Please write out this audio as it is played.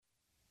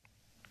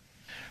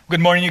Good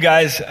morning, you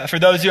guys. For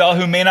those of y'all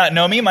who may not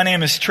know me, my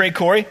name is Trey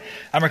Corey.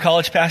 I'm a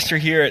college pastor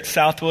here at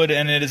Southwood,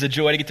 and it is a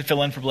joy to get to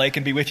fill in for Blake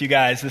and be with you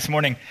guys this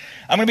morning.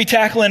 I'm going to be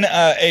tackling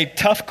a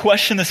tough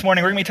question this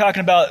morning. We're going to be talking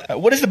about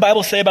what does the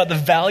Bible say about the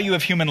value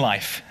of human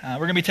life? We're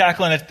going to be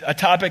tackling a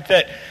topic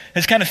that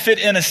has kind of fit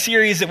in a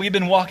series that we've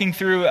been walking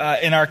through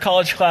in our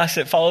college class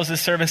that follows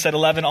this service at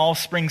 11 all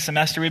spring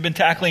semester. We've been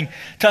tackling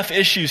tough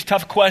issues,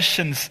 tough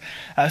questions,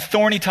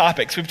 thorny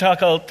topics. We've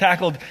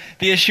tackled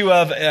the issue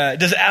of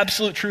does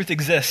absolute truth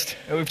exist?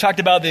 We've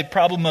talked about the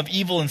problem of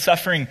evil and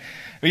suffering.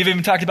 We've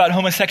even talked about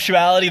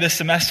homosexuality this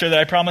semester that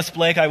I promised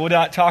Blake I would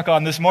not talk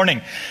on this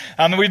morning.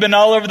 We've been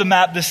all over the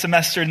map this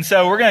semester, and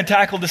so we're going to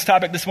tackle this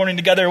topic this morning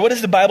together. What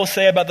does the Bible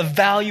say about the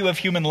value of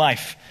human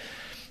life?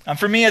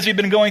 For me, as we've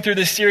been going through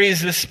this series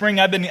this spring,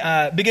 I've been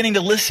beginning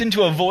to listen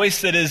to a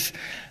voice that is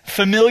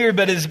familiar,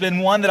 but has been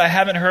one that I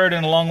haven't heard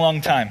in a long,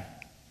 long time.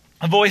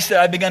 A voice that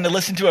I've begun to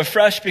listen to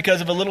afresh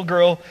because of a little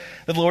girl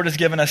that the Lord has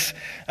given us.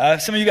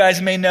 Some of you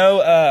guys may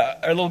know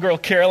our little girl,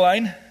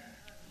 Caroline.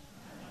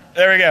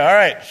 There we go. All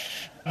right.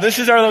 This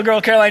is our little girl,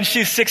 Caroline.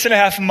 She's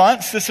 6.5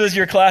 months. This was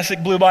your classic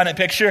bluebonnet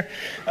picture.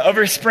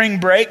 Over spring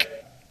break,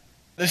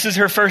 this is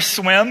her first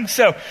swim.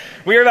 So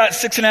we are about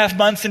 6.5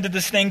 months into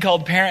this thing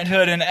called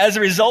parenthood. And as a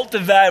result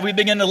of that, we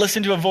begin to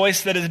listen to a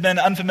voice that has been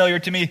unfamiliar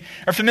to me,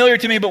 or familiar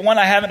to me, but one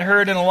I haven't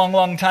heard in a long,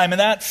 long time. And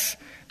that's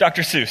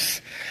Dr.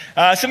 Seuss.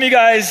 Some of you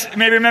guys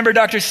may remember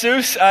Dr.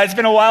 Seuss. It's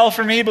been a while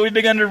for me, but we've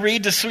begun to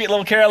read to sweet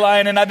little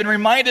Caroline, and I've been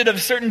reminded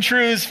of certain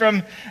truths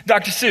from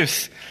Dr.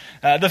 Seuss.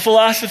 The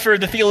philosopher,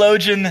 the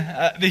theologian,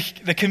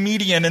 the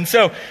comedian. And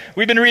so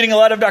we've been reading a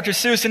lot of Dr.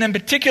 Seuss, and in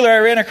particular I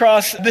ran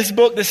across this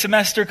book this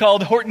semester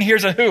called Horton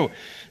Hears a Who.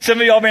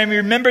 Some of y'all may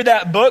remember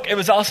that book. It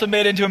was also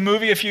made into a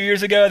movie a few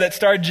years ago that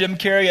starred Jim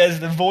Carrey as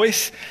the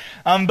voice.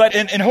 But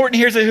in Horton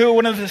Hears a Who,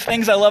 one of the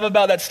things I love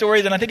about that story,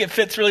 and I think it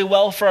fits really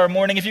well for our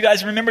morning, if you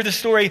guys remember the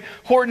story,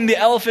 Horton the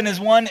elephant is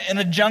one in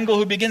a jungle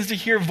who begins to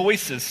hear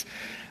voices.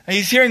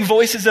 He's hearing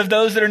voices of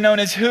those that are known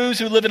as Whos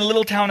who live in a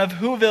little town of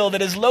Whoville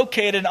that is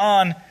located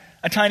on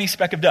a tiny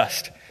speck of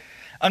dust.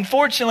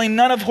 Unfortunately,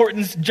 none of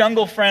Horton's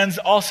jungle friends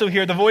also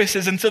hear the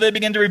voices, and so they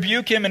begin to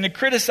rebuke him and to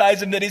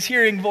criticize him that he's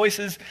hearing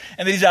voices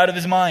and that he's out of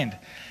his mind.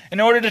 In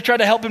order to try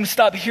to help him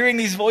stop hearing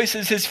these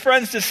voices, his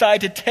friends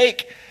decide to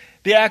take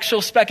the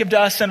actual speck of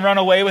dust and run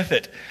away with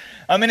it.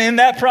 And in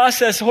that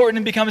process,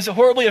 Horton becomes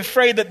horribly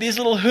afraid that these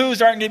little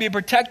Whos aren't going to be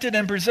protected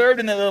and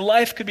preserved and that their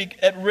life could be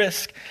at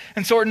risk.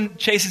 And so Horton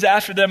chases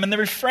after them, and the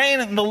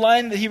refrain and the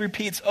line that he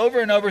repeats over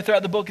and over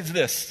throughout the book is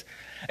this: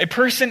 a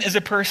person is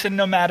a person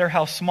no matter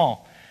how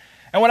small.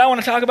 And what I want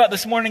to talk about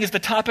this morning is the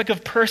topic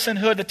of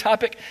personhood, the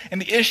topic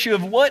and the issue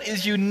of what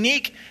is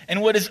unique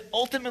and what is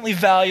ultimately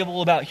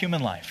valuable about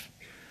human life.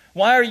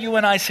 Why are you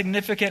and I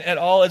significant at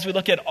all as we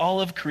look at all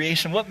of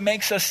creation? What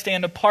makes us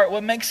stand apart?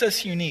 What makes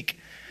us unique?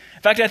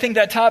 In fact, I think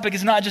that topic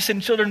is not just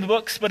in children's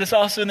books, but it's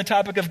also in the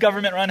topic of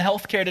government-run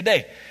healthcare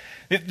today.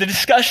 The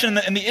discussion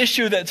and the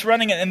issue that's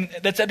running and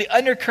that's at the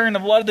undercurrent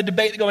of a lot of the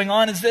debate going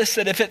on is this: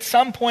 that if at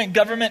some point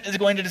government is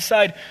going to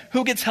decide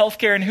who gets health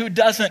care and who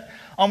doesn't,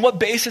 on what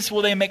basis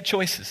will they make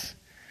choices?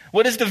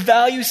 What is the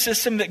value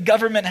system that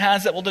government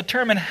has that will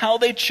determine how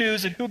they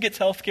choose and who gets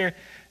health care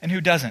and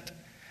who doesn't?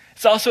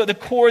 It's also at the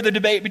core of the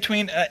debate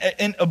between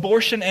in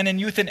abortion and in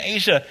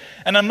euthanasia.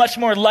 And in a much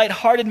more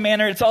lighthearted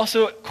manner, it's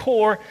also at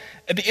core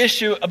of the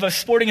issue of a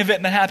sporting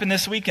event that happened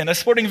this weekend. A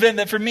sporting event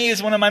that for me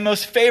is one of my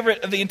most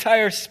favorite of the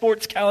entire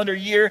sports calendar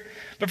year,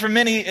 but for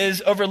many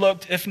is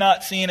overlooked, if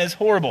not seen as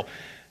horrible.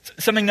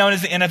 Something known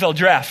as the NFL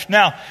Draft.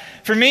 Now,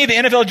 for me, the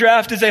NFL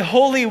Draft is a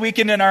holy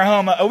weekend in our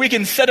home, a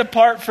weekend set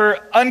apart for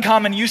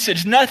uncommon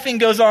usage. Nothing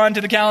goes on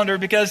to the calendar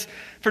because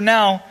for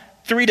now,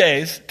 3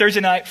 days, Thursday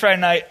night,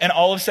 Friday night, and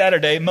all of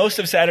Saturday, most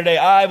of Saturday,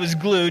 I was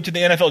glued to the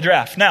NFL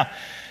Draft. Now,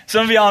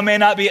 some of y'all may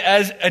not be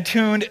as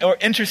attuned or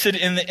interested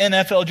in the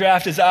NFL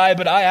Draft as I,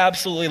 but I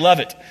absolutely love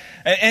it.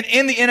 And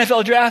in the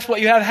NFL Draft, what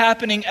you have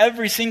happening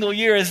every single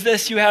year is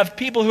this: you have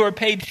people who are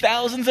paid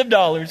thousands of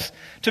dollars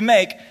to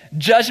make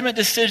judgment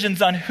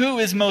decisions on who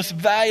is most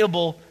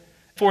valuable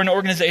for an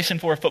organization,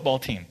 for a football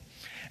team.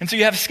 And so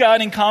you have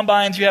scouting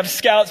combines, you have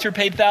scouts who are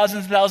paid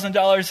thousands of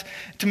dollars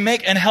to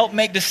make and help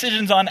make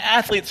decisions on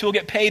athletes who will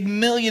get paid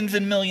millions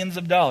and millions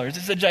of dollars.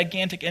 It's a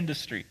gigantic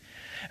industry.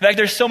 In fact,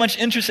 there's so much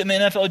interest in the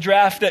NFL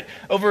Draft that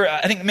over,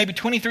 I think, maybe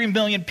 23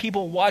 million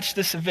people watched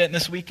this event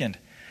this weekend.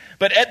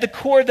 But at the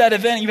core of that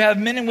event, you have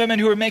men and women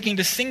who are making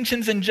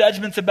distinctions and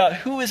judgments about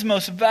who is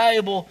most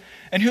valuable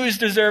and who is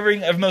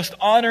deserving of most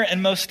honor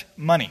and most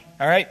money,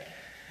 all right?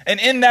 And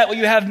in that, what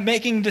you have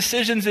making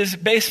decisions is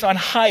based on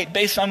height,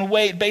 based on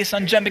weight, based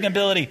on jumping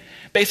ability,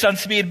 based on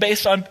speed,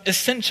 based on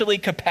essentially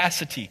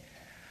capacity.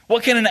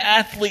 What can an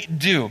athlete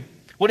do?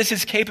 What is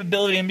his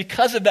capability? And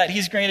because of that,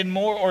 he's granted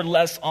more or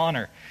less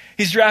honor.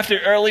 He's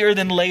drafted earlier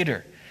than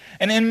later.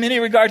 And in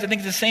many regards, I think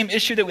it's the same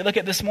issue that we look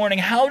at this morning.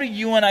 How do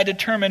you and I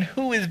determine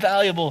who is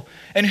valuable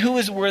and who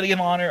is worthy of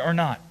honor or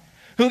not?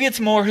 Who gets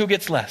more, who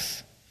gets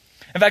less?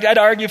 In fact, I'd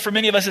argue for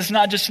many of us, it's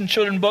not just in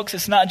children's books,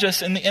 it's not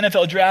just in the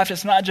NFL Draft,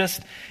 it's not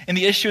just in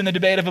the issue and the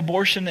debate of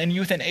abortion and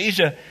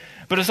euthanasia,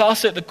 but it's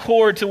also at the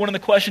core to one of the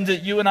questions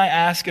that you and I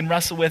ask and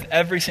wrestle with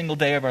every single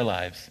day of our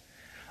lives.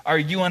 Are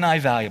you and I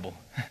valuable?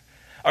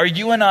 Are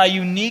you and I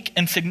unique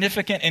and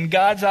significant in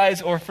God's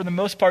eyes, or for the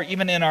most part,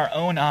 even in our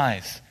own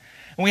eyes?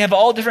 And we have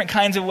all different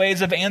kinds of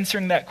ways of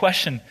answering that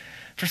question.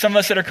 For some of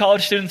us that are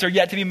college students or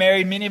yet to be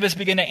married, many of us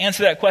begin to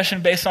answer that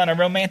question based on a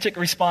romantic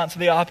response to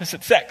the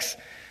opposite sex.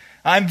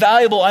 I'm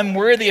valuable, I'm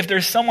worthy if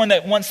there's someone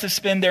that wants to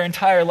spend their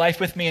entire life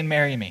with me and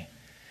marry me.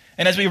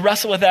 And as we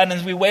wrestle with that and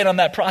as we wait on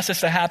that process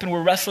to happen,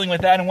 we're wrestling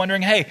with that and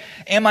wondering, hey,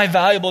 am I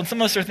valuable? And some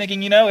of us are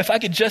thinking, if I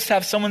could just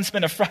have someone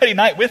spend a Friday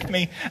night with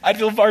me, I'd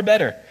feel far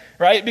better,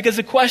 right? Because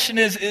the question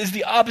is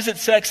the opposite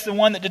sex the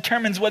one that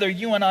determines whether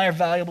you and I are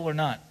valuable or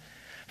not?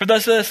 For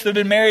those of us that have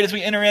been married, as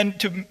we enter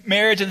into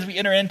marriage, as we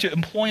enter into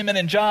employment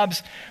and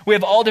jobs, we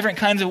have all different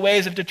kinds of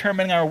ways of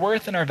determining our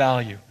worth and our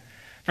value.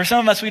 For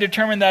some of us, we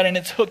determine that, and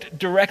it's hooked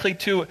directly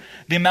to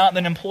the amount that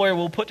an employer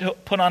will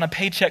put on a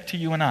paycheck to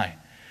you and I.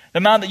 The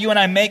amount that you and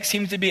I make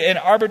seems to be an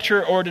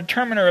arbiter or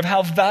determiner of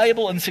how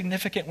valuable and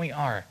significant we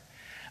are.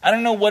 I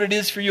don't know what it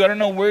is for you. I don't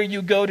know where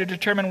you go to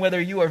determine whether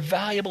you are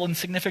valuable and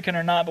significant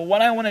or not. But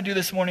what I want to do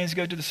this morning is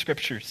go to the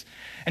Scriptures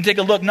and take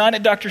a look, not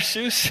at Dr.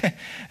 Seuss,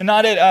 and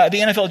not at the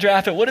NFL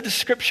draft, but what do the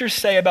Scriptures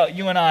say about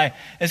you and I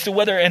as to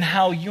whether and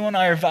how you and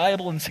I are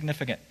valuable and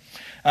significant.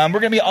 We're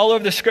going to be all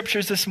over the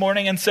Scriptures this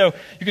morning, and so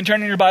you can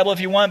turn in your Bible if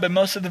you want, but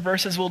most of the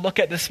verses we'll look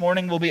at this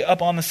morning will be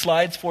up on the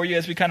slides for you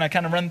as we kind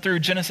of run through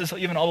Genesis,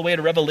 even all the way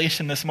to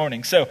Revelation this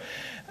morning. So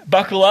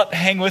buckle up,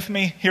 hang with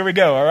me, here we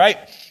go, all right?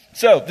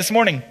 So this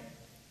morning,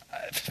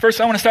 first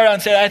I want to start out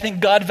and say that I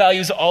think God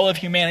values all of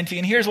humanity,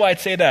 and here's why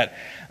I'd say that.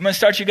 I'm going to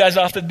start you guys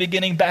off at the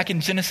beginning, back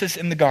in Genesis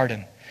in the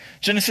garden.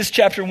 Genesis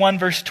chapter 1,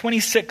 verse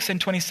 26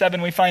 and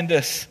 27, we find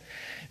this.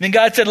 Then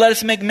God said, let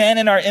us make man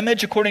in our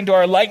image according to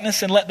our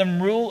likeness, and let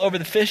them rule over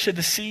the fish of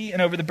the sea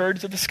and over the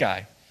birds of the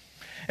sky,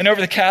 and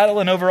over the cattle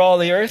and over all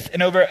the earth,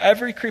 and over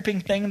every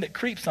creeping thing that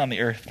creeps on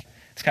the earth.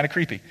 It's kind of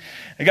creepy.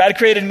 And God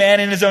created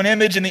man in his own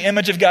image. In the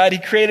image of God, he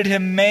created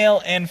him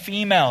male and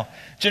female.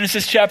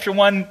 Genesis chapter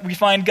 1, we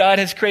find God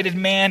has created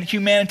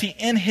humanity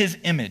in his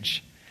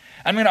image.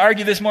 I'm going to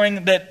argue this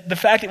morning that the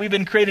fact that we've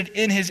been created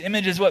in his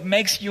image is what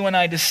makes you and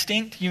I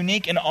distinct,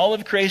 unique in all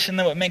of creation,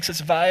 and what makes us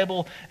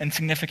valuable and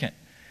significant.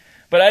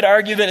 But I'd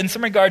argue that in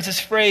some regards, this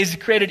phrase,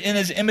 created in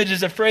his image,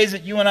 is a phrase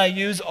that you and I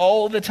use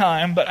all the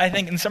time, but I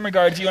think in some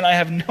regards, you and I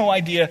have no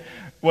idea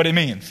what it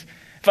means.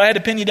 If I had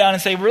to pin you down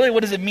and say, really,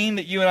 what does it mean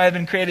that you and I have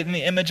been created in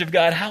the image of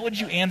God? How would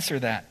you answer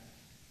that?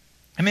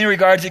 In many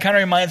regards, it kind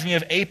of reminds me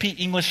of AP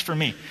English for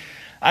me.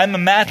 I'm a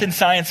math and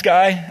science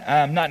guy.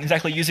 I'm not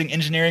exactly using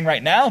engineering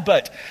right now,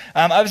 but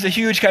I was a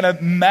huge kind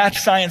of math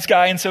science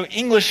guy, and so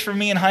English for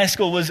me in high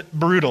school was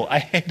brutal. I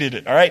hated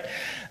it, all right?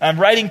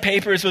 Writing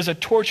papers was a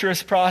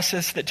torturous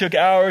process that took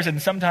hours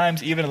and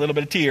sometimes even a little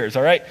bit of tears,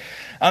 all right?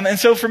 And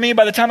so for me,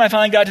 by the time I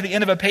finally got to the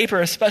end of a paper,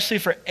 especially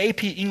for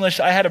AP English,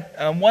 I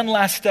had one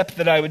last step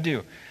that I would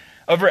do.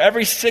 Over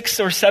every sixth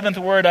or seventh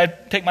word,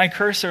 I'd take my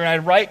cursor and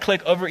I'd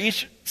right-click over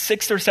each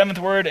sixth or seventh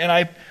word, and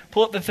I'd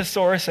pull up the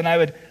thesaurus and I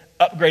would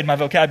upgrade my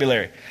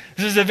vocabulary.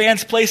 This is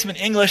advanced placement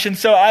English, and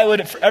so I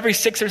would, for every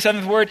sixth or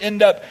seventh word,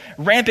 end up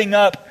ramping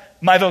up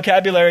my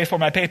vocabulary for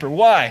my paper.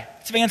 Why?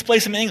 It's advanced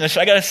placement English.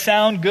 I got to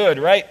sound good,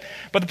 right?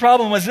 But the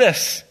problem was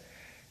this.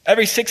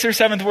 Every sixth or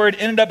seventh word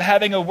ended up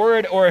having a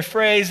word or a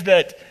phrase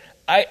that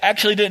I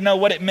actually didn't know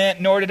what it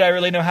meant, nor did I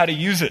really know how to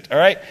use it, all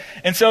right?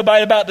 And so by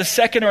about the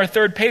second or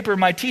third paper,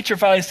 my teacher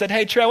finally said,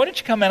 hey, Trey, why don't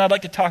you come in? I'd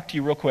like to talk to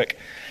you real quick.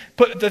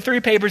 Put the 3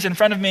 papers in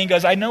front of me and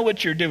goes, I know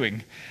what you're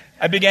doing.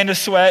 I began to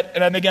sweat,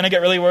 and I began to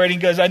get really worried. He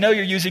goes, I know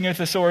you're using your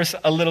thesaurus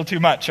a little too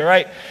much, all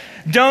right?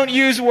 Don't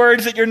use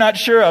words that you're not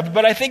sure of.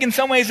 But I think in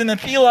some ways in the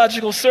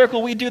theological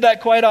circle, we do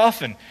that quite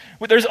often.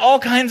 There's all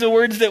kinds of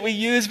words that we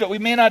use, but we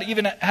may not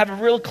even have a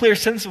real clear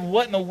sense of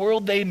what in the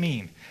world they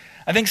mean.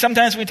 I think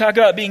sometimes when we talk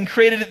about being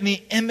created in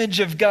the image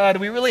of God,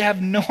 we really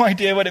have no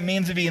idea what it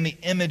means to be in the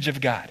image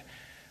of God.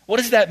 What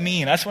does that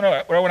mean? That's where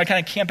I want to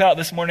kind of camp out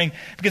this morning,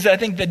 because I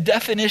think the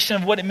definition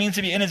of what it means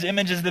to be in his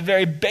image is the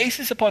very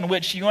basis upon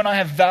which you and I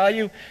have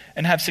value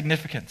and have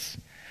significance.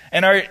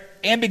 And our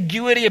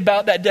ambiguity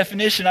about that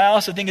definition, I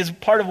also think, is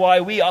part of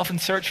why we often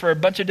search for a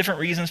bunch of different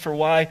reasons for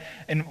why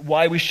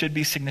we should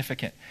be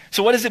significant.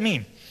 So what does it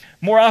mean?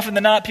 More often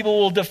than not, people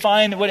will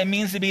define what it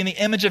means to be in the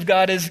image of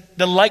God as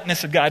the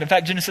likeness of God. In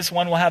fact, Genesis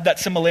 1 will have that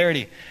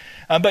similarity.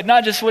 But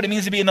not just what it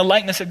means to be in the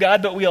likeness of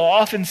God, but we'll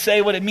often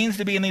say what it means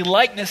to be in the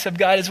likeness of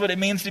God is what it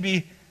means to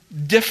be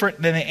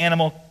different than the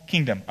animal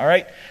kingdom, all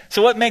right?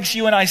 So what makes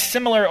you and I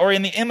similar or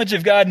in the image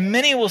of God,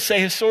 many will say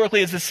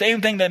historically is the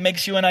same thing that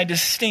makes you and I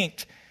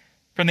distinct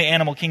from the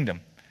animal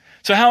kingdom.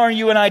 So how are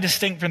you and I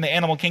distinct from the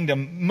animal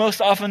kingdom?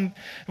 Most often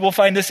we'll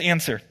find this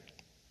answer.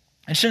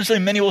 Essentially,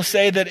 many will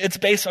say that it's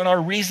based on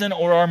our reason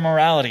or our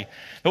morality.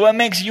 But what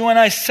makes you and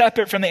I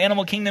separate from the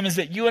animal kingdom is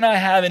that you and I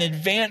have an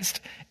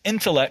advanced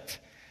intellect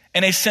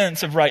and a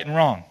sense of right and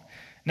wrong.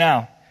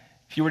 Now,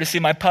 if you were to see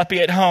my puppy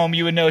at home,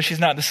 you would know she's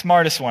not the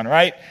smartest one,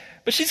 right?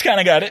 but she's kind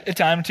of got it at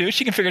times too.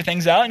 She can figure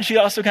things out, and she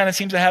also kind of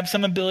seems to have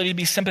some ability to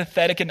be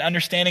sympathetic and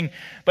understanding,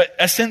 but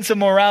a sense of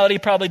morality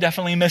probably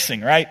definitely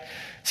missing, right?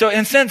 So in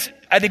a sense,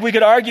 I think we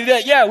could argue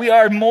that, yeah, we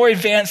are more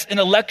advanced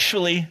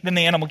intellectually than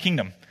the animal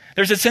kingdom.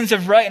 There's a sense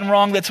of right and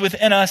wrong that's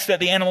within us that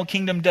the animal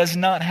kingdom does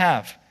not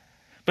have.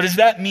 But does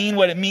that mean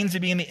what it means to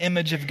be in the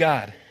image of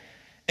God?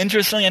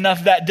 Interestingly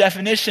enough, that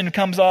definition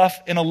comes off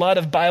in a lot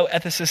of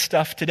bioethicist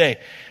stuff today.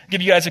 I'll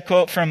give you guys a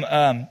quote from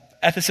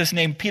ethicist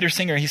named Peter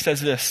Singer. He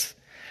says this: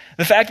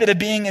 "The fact that a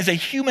being is a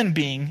human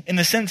being in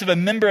the sense of a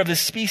member of the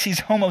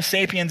species Homo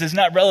sapiens is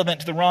not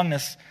relevant to the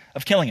wrongness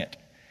of killing it.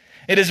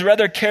 It is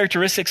rather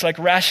characteristics like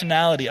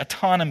rationality,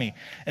 autonomy,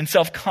 and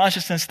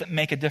self-consciousness that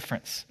make a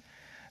difference."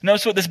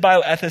 Notice what this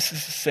bioethicist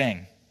is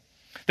saying.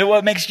 That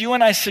what makes you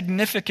and I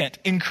significant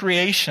in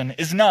creation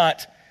is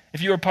not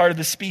if you are part of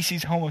the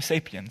species Homo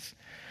sapiens.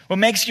 What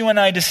makes you and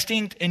I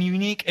distinct and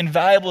unique and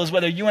valuable is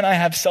whether you and I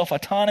have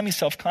self-autonomy,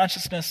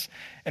 self-consciousness,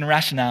 and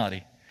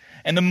rationality.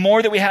 And the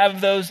more that we have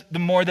of those, the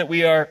more that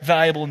we are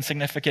valuable and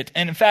significant.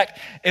 And in fact,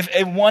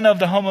 if one of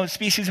the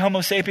species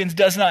Homo sapiens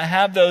does not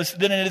have those,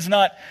 then it is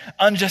not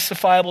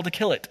unjustifiable to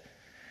kill it.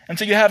 And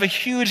so you have a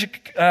huge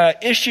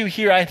issue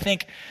here, I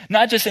think,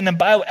 not just in the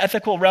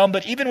bioethical realm,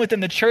 but even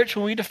within the church,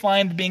 when we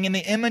define being in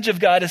the image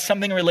of God as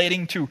something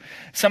relating to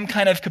some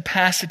kind of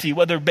capacity,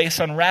 whether based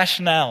on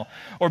rationale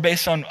or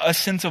based on a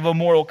sense of a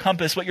moral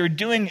compass. What you're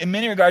doing in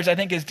many regards, I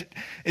think,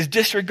 is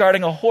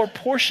disregarding a whole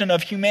portion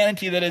of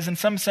humanity that is in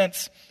some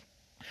sense,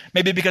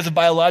 maybe because of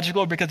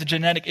biological or because of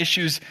genetic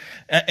issues,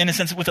 in a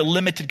sense with a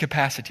limited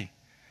capacity.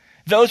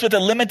 Those with a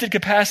limited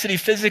capacity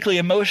physically,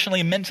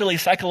 emotionally, mentally,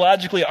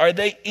 psychologically, are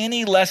they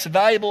any less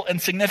valuable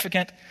and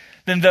significant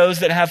than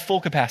those that have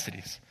full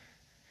capacities?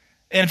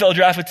 NFL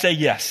Draft would say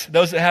yes.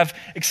 Those that have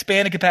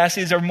expanded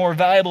capacities are more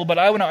valuable, but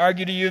I want to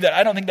argue to you that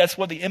I don't think that's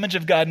what the image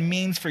of God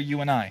means for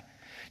you and I.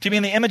 To be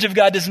in the image of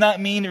God does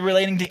not mean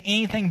relating to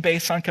anything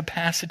based on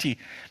capacity,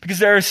 because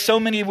there are so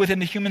many within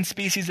the human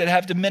species that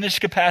have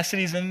diminished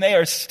capacities, and they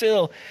are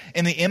still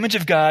in the image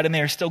of God, and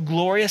they are still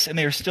glorious, and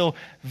they are still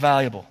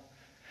valuable.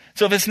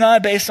 So if it's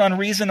not based on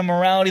reason and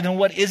morality, then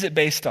what is it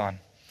based on?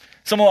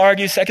 Some will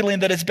argue, secondly,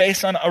 that it's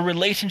based on a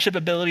relationship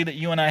ability that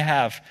you and I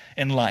have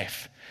in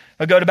life.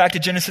 They'll go back to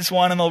Genesis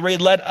 1 and they'll read,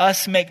 "Let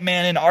us make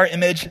man in our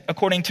image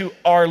according to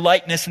our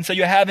likeness." And so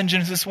you have in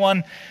Genesis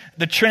 1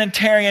 the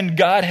Trinitarian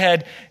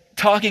Godhead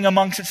talking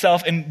amongst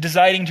itself and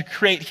deciding to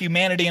create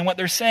humanity. And what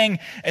they're saying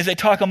as they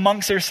talk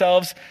amongst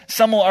themselves,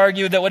 some will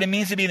argue that what it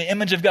means to be in the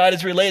image of God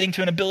is relating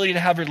to an ability to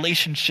have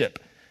relationship.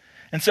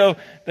 And so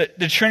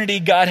the Trinity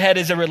Godhead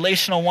is a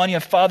relational one. You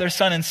have Father,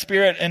 Son, and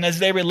Spirit. And as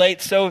they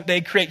relate, so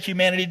they create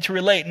humanity to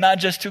relate, not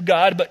just to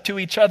God, but to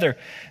each other.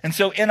 And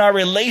so in our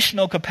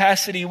relational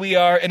capacity, we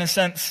are, in a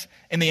sense,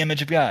 in the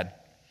image of God.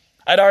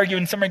 I'd argue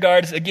in some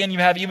regards, again, you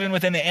have even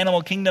within the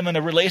animal kingdom in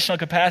a relational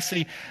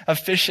capacity of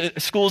fish,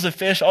 schools of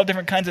fish, all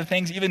different kinds of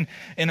things, even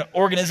in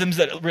organisms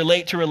that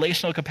relate to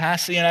relational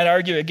capacity. And I'd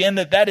argue again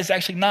that that is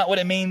actually not what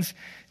it means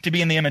to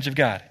be in the image of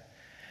God.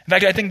 In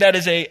fact, I think that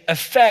is an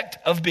effect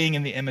of being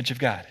in the image of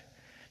God.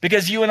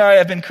 Because you and I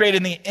have been created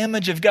in the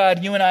image of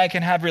God, you and I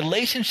can have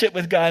relationship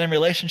with God and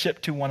relationship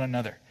to one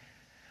another.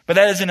 But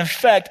that is an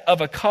effect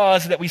of a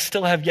cause that we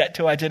still have yet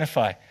to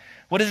identify.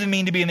 What does it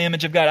mean to be in the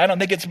image of God? I don't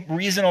think it's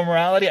reason or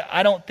morality.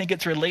 I don't think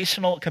it's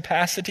relational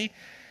capacity.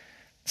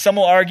 Some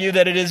will argue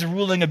that it is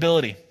ruling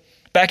ability.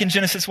 Back in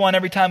Genesis 1,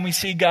 every time we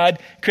see God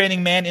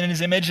creating man in his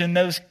image and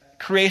those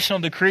creational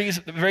decrees,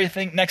 the very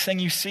next thing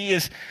you see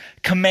is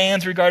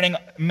commands regarding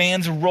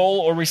man's role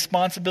or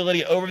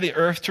responsibility over the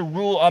earth to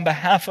rule on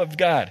behalf of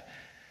God.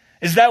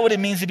 Is that what it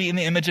means to be in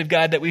the image of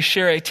God, that we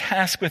share a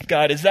task with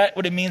God? Is that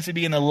what it means to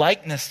be in the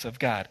likeness of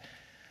God?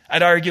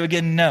 I'd argue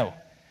again, no.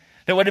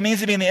 That what it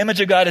means to be in the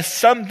image of God is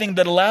something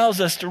that allows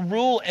us to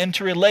rule and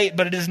to relate,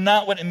 but it is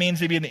not what it means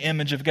to be in the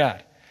image of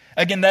God.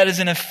 Again, that is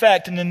an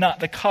effect and not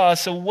the cause.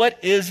 So what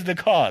is the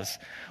cause?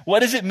 What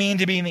does it mean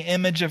to be in the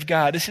image of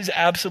God? This is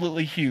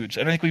absolutely huge.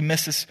 I don't think we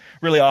miss this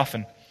really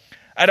often.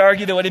 I'd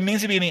argue that what it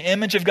means to be in the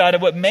image of God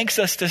and what makes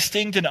us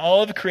distinct in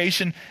all of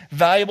creation,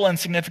 valuable and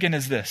significant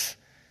is this: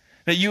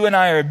 that you and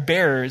I are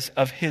bearers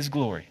of his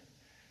glory.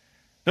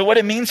 That what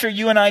it means for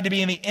you and I to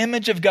be in the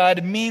image of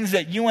God means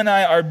that you and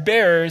I are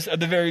bearers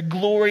of the very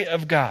glory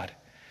of God.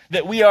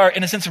 That we are,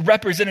 in a sense,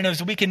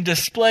 representatives. We can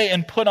display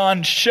and put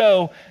on,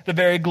 show the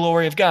very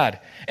glory of God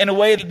in a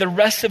way that the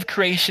rest of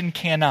creation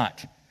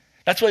cannot.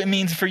 That's what it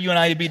means for you and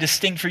I to be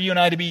distinct, for you and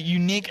I to be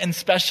unique and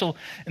special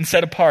and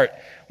set apart.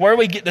 Where do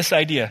we get this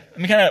idea? Let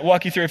me kind of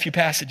walk you through a few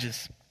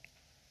passages.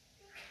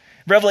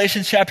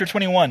 Revelation chapter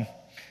 21.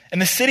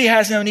 "And the city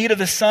has no need of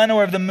the sun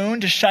or of the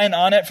moon to shine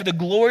on it, for the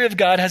glory of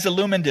God has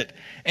illumined it,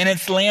 and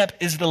its lamp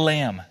is the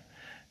Lamb."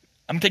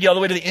 I'm going to take you all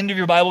the way to the end of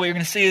your Bible. What you're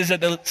going to see is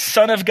that the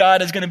Son of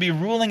God is going to be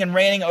ruling and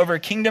reigning over a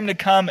kingdom to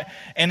come.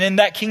 And in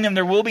that kingdom,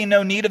 there will be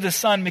no need of the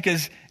sun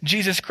because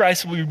Jesus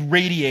Christ will be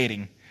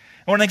radiating.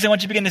 And one of the things I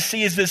want you to begin to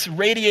see is this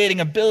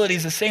radiating ability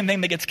is the same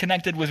thing that gets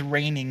connected with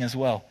reigning as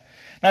well.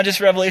 Not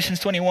just Revelation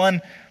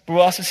 21, but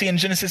we'll also see in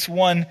Genesis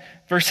 1,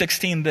 verse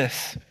 16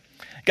 this: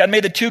 God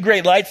made the two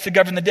great lights to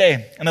govern the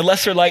day and the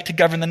lesser light to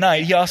govern the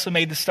night. He also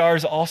made the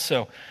stars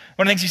also.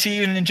 One of the things you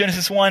see even in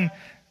Genesis 1,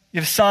 you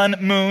have sun,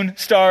 moon,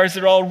 stars.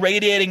 They're all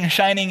radiating and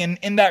shining. And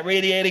in that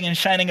radiating and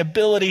shining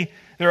ability,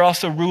 they're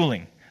also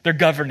ruling. They're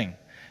governing.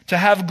 To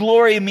have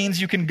glory means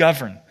you can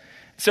govern.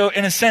 So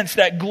in a sense,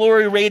 that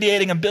glory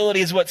radiating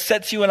ability is what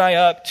sets you and I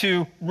up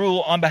to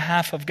rule on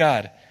behalf of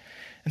God.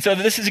 And so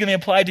this is going to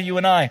be applied to you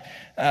and I.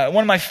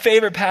 One of my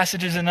favorite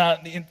passages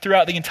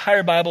throughout the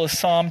entire Bible is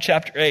Psalm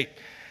chapter 8.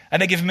 I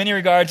think in many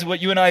regards,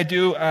 what you and I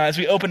do as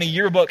we open a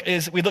yearbook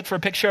is we look for a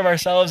picture of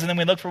ourselves and then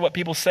we look for what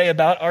people say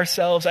about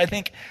ourselves. I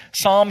think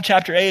Psalm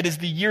chapter 8 is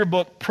the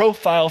yearbook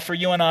profile for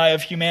you and I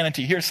of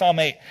humanity. Here's Psalm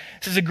 8.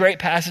 This is a great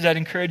passage. I'd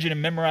encourage you to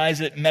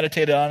memorize it and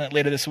meditate on it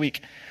later this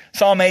week.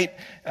 Psalm 8,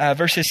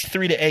 verses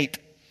 3 to 8.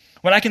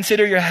 When I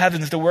consider your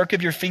heavens, the work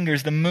of your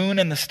fingers, the moon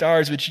and the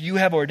stars which you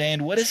have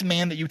ordained, what is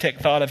man that you take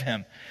thought of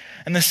him?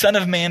 And the son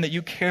of man that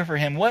you care for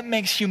him? What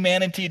makes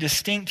humanity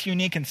distinct,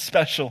 unique, and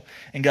special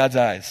in God's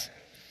eyes?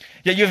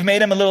 Yet you have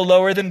made him a little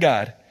lower than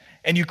God,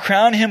 and you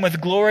crown him with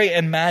glory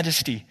and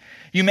majesty.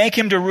 You make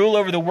him to rule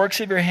over the works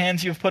of your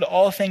hands. You have put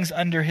all things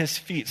under his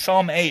feet.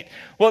 Psalm 8,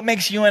 what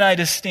makes you and I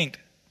distinct?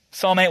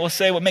 Psalm 8 will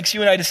say what makes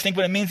you and I distinct,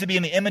 what it means to be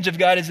in the image of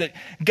God is that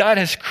God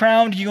has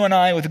crowned you and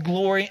I with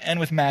glory and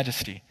with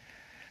majesty.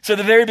 So at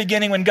the very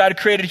beginning when God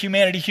created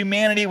humanity,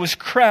 humanity was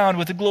crowned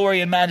with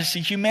glory and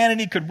majesty.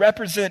 Humanity could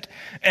represent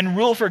and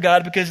rule for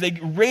God because they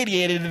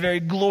radiated the very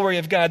glory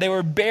of God. They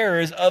were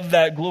bearers of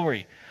that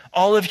glory.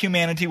 All of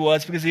humanity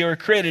was because they were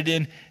created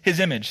in his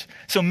image.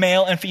 So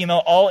male and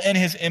female, all in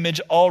his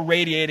image, all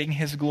radiating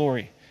his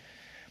glory.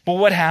 But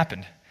what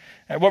happened?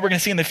 What we're going to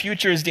see in the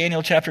future is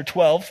Daniel chapter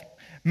 12.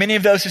 Many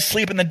of those who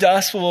sleep in the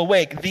dust will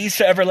awake, these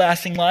to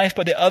everlasting life,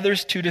 but the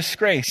others to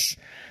disgrace.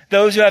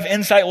 Those who have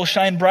insight will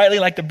shine brightly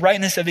like the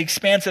brightness of the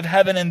expanse of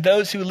heaven, and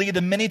those who lead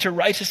the many to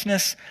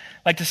righteousness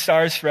like the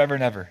stars forever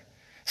and ever.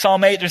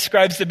 Psalm 8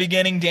 describes the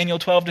beginning. Daniel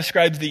 12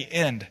 describes the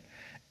end.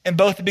 In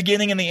both the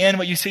beginning and the end,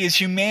 what you see is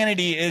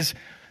humanity is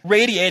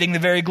radiating the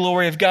very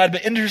glory of God.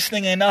 But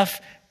interestingly enough,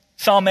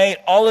 Psalm 8,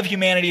 all of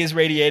humanity is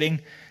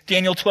radiating.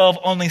 Daniel 12,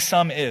 only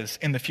some is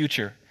in the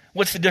future.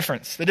 What's the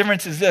difference? The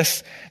difference is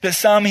this, that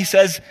some, he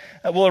says,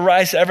 will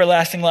arise to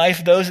everlasting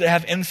life. Those that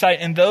have insight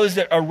and those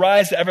that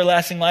arise to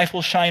everlasting life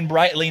will shine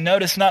brightly.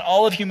 Notice, not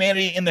all of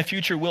humanity in the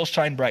future will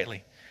shine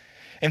brightly.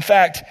 In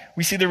fact,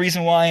 we see the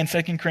reason why in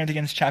 2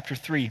 Corinthians chapter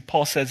 3.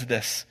 Paul says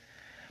this,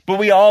 but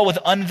we all with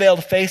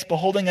unveiled face,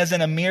 beholding as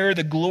in a mirror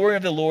the glory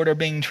of the Lord, are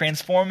being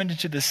transformed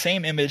into the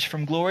same image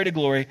from glory to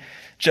glory,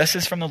 just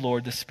as from the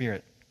Lord the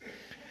Spirit.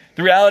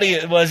 The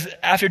reality was,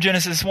 after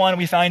Genesis 1,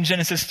 we find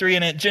Genesis 3,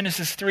 and at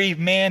Genesis 3,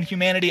 man,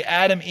 humanity,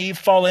 Adam, Eve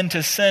fall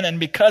into sin, and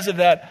because of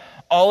that,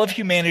 all of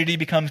humanity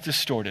becomes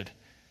distorted.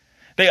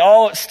 They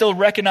all still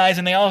recognize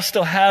and they all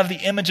still have the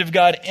image of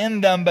God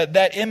in them, but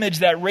that image,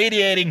 that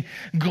radiating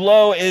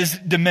glow is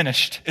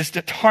diminished, it's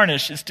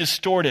tarnished, it's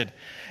distorted.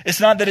 It's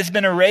not that it's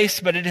been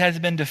erased, but it has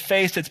been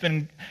defaced,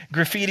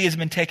 graffiti has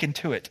been taken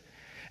to it.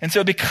 And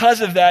so because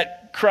of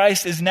that,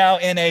 Christ is now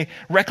in a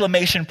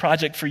reclamation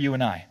project for you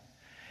and I.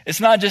 It's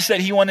not just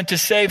that he wanted to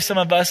save some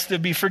of us to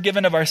be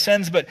forgiven of our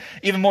sins, but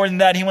even more than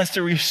that, he wants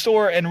to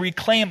restore and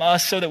reclaim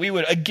us so that we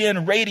would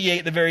again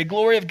radiate the very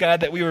glory of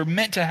God that we were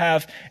meant to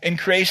have in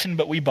creation,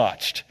 but we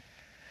botched.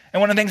 And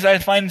one of the things that I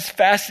find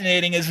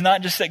fascinating is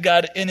not just that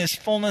God in his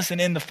fullness and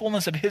in the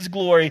fullness of his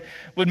glory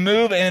would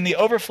move and in the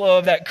overflow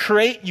of that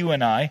create you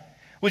and I,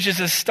 which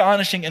is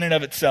astonishing in and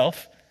of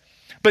itself.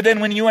 But then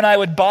when you and I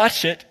would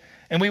botch it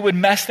and we would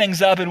mess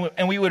things up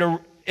and we would,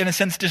 in a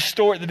sense,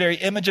 distort the very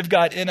image of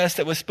God in us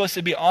that was supposed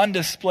to be on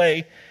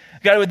display,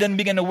 God would then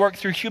begin to work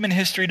through human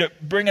history to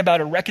bring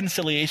about a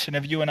reconciliation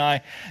of you and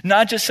I,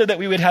 not just so that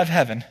we would have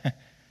heaven,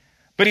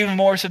 but even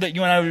more so that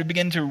you and I would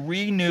begin to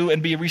renew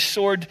and be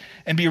restored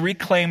and be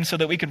reclaimed so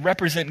that we could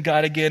represent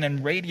God again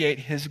and radiate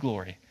his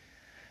glory.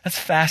 That's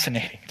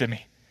fascinating to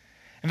me.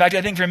 In fact,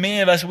 I think for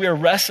many of us, we are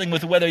wrestling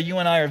with whether you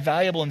and I are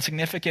valuable and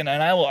significant,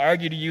 and I will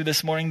argue to you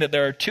this morning that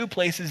there are two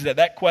places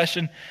that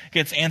question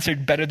gets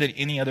answered better than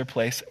any other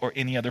place or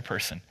any other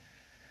person.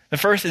 The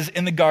first is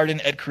in the garden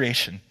at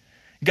creation.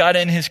 God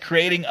in his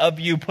creating of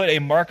you put a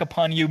mark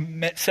upon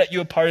you, set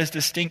you apart as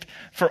distinct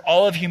for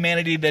all of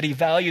humanity that he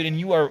valued, and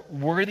you are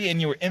worthy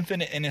and you are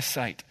infinite in his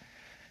sight,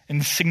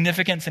 in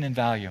significance and in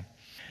value.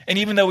 And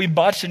even though we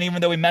botched and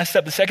even though we messed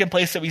up, the second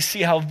place that we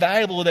see how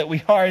valuable that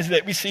we are is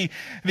that we see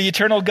the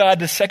eternal God,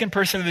 the second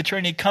person of the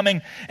Trinity,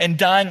 coming and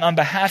dying on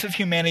behalf of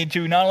humanity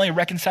to not only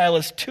reconcile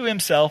us to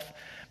himself,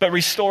 but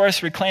restore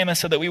us, reclaim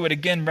us so that we would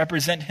again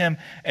represent him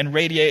and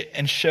radiate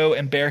and show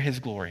and bear his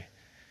glory.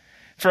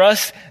 For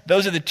us,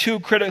 those are the two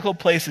critical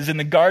places, in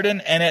the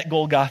garden and at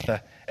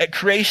Golgotha, at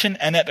creation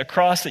and at the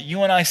cross, that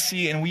you and I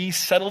see, and we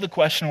settle the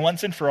question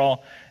once and for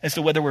all as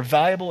to whether we're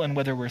valuable and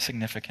whether we're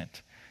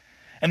significant.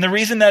 And the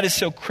reason that is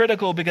so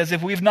critical, because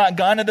if we've not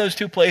gone to those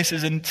two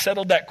places and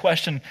settled that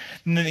question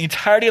in the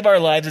entirety of our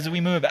lives as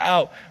we move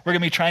out, we're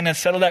going to be trying to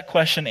settle that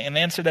question and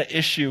answer that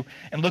issue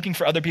and looking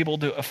for other people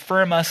to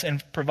affirm us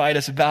and provide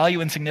us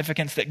value and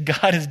significance that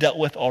God has dealt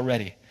with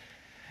already.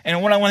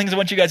 And one of the things I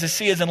want you guys to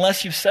see is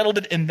unless you've settled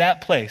it in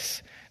that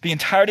place, the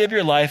entirety of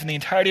your life and the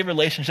entirety of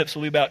relationships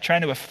will be about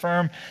trying to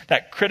affirm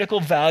that critical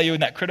value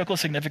and that critical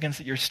significance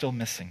that you're still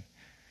missing.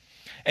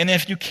 And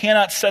if you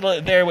cannot settle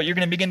it there, what you're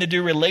going to begin to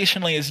do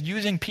relationally is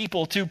using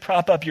people to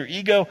prop up your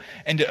ego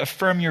and to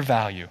affirm your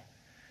value.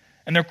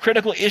 And the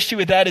critical issue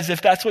with that is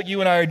if that's what you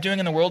and I are doing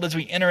in the world as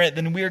we enter it,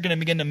 then we are going to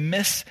begin to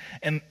miss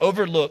and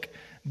overlook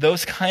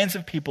those kinds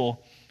of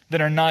people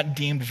that are not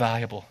deemed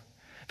valuable.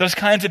 Those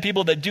kinds of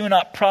people that do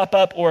not prop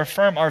up or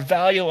affirm our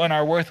value and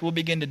our worth will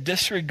begin to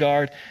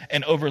disregard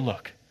and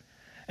overlook.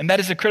 And that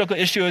is a critical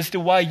issue as to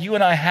why you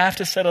and I have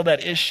to settle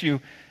that issue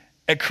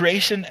at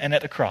creation and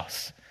at the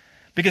cross.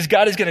 Because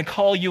God is going to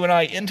call you and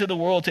I into the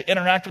world to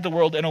interact with the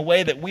world in a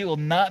way that we will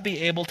not be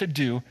able to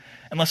do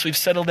unless we've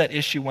settled that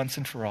issue once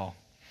and for all.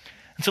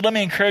 And so let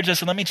me encourage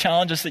us and let me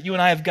challenge us that you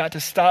and I have got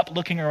to stop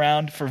looking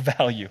around for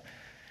value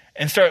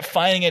and start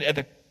finding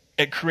it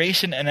at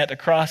creation and at the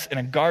cross, in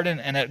a garden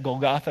and at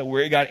Golgotha,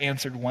 where it got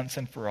answered once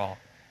and for all.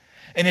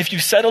 And if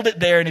you've settled it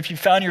there and if you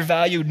found your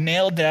value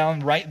nailed down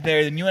right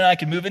there, then you and I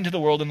can move into the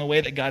world in the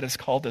way that God has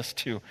called us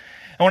to.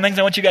 And one of the things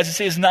I want you guys to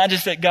see is not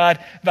just that God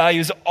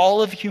values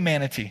all of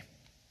humanity,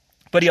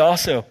 but he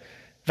also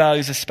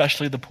values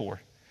especially the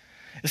poor.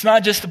 It's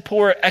not just the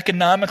poor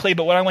economically,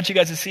 but what I want you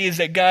guys to see is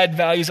that God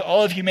values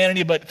all of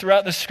humanity, but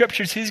throughout the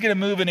scriptures, he's going to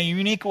move in a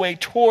unique way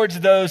towards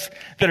those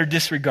that are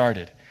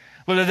disregarded.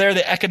 Whether they're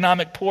the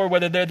economic poor,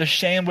 whether they're the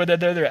shamed, whether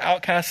they're the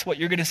outcasts, what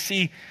you're going to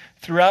see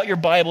throughout your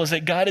Bible is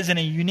that God is in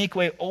a unique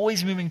way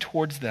always moving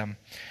towards them.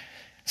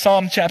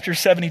 Psalm chapter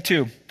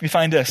 72, we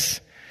find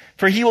this.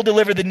 For he will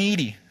deliver the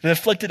needy, the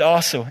afflicted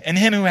also, and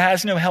him who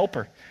has no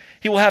helper.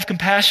 He will have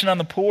compassion on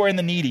the poor and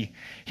the needy.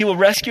 He will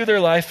rescue their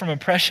life from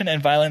oppression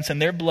and violence,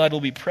 and their blood will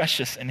be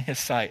precious in his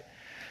sight.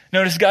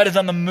 Notice God is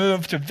on the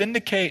move to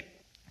vindicate,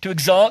 to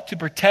exalt, to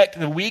protect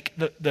the weak,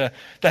 the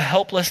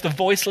helpless, the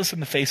voiceless,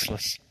 and the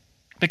faceless.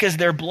 Because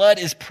their blood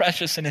is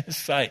precious in his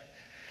sight.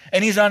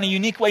 And he's on a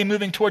unique way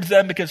moving towards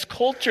them because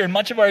culture in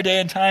much of our day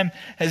and time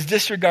has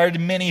disregarded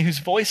many whose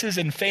voices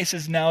and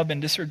faces now have been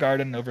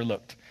disregarded and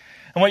overlooked.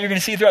 And what you're going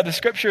to see throughout the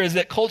scripture is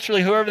that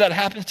culturally, whoever that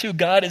happens to,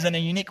 God is in a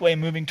unique way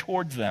moving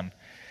towards them.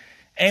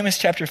 Amos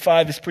chapter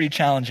 5 is pretty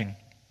challenging.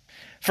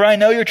 For I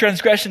know your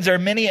transgressions are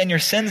many and your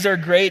sins are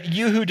great,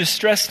 you who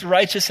distress the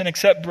righteous and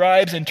accept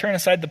bribes and turn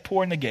aside the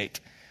poor in the gate.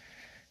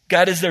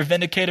 God is their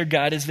vindicator,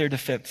 God is their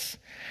defense.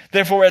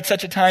 Therefore, at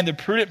such a time, the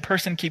prudent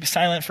person keeps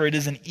silent, for it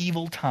is an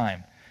evil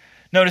time.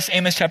 Notice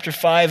Amos chapter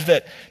 5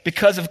 that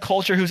because of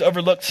culture who's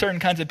overlooked certain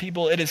kinds of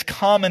people, it is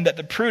common that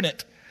the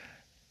prudent,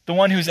 the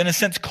one who's in a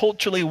sense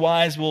culturally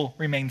wise, will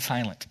remain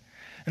silent.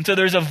 And so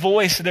there's a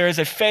voice, there is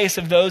a face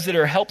of those that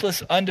are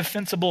helpless,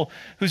 undefensible,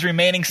 who's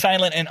remaining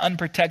silent and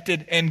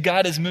unprotected, and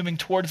God is moving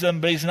towards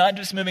them, but he's not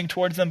just moving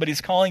towards them, but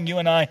he's calling you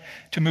and I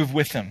to move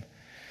with him.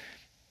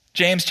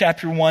 James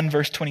chapter 1,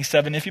 verse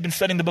 27. If you've been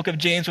studying the book of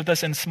James with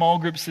us in small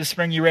groups this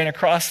spring, you ran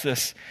across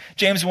this.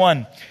 James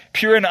 1,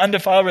 pure and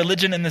undefiled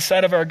religion in the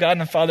sight of our God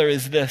and Father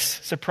is this.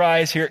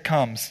 Surprise, here it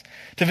comes.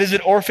 To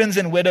visit orphans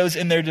and widows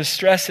in their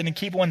distress and to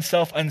keep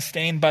oneself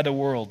unstained by the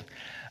world.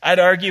 I'd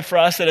argue for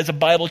us that as a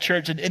Bible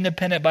church, an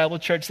independent Bible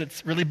church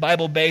that's really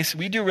Bible-based,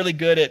 we do really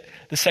good at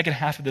the second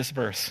half of this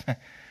verse.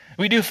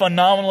 We do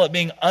phenomenal at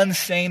being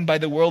unstained by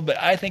the world, but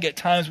I think at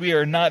times we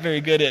are not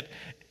very good at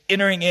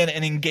entering in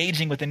and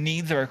engaging with the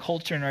needs of our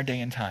culture in our day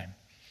and time.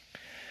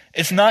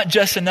 It's not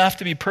just enough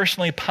to be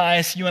personally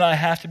pious. You and I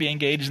have to be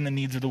engaged in the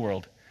needs of the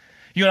world.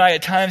 You and I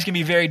at times can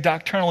be very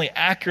doctrinally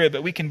accurate,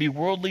 but we can be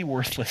worldly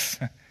worthless.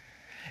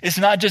 It's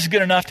not just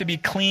good enough to be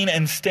clean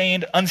and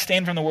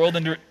unstained from the world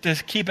and to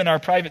keep in our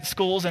private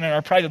schools and in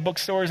our private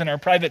bookstores and our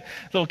private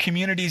little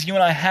communities. You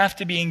and I have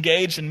to be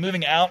engaged in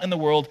moving out in the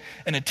world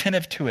and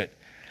attentive to it.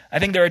 I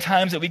think there are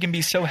times that we can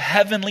be so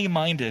heavenly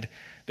minded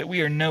that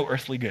we are no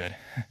earthly good.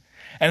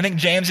 And I think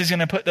James is going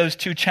to put those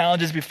two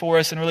challenges before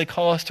us and really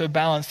call us to a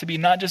balance to be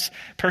not just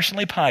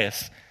personally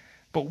pious,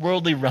 but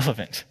worldly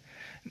relevant.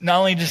 Not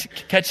only just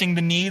catching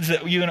the needs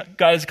that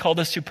God has called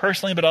us to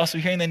personally, but also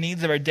hearing the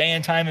needs of our day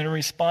and time and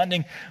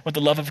responding with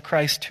the love of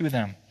Christ to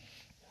them.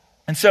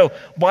 And so,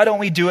 why don't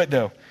we do it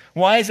though?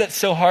 Why is that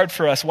so hard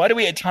for us? Why do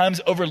we at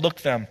times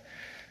overlook them?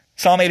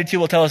 Psalm 82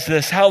 will tell us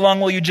this. How long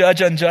will you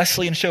judge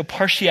unjustly and show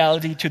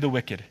partiality to the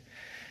wicked?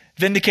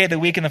 Vindicate the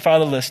weak and the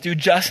fatherless. Do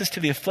justice to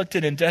the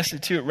afflicted and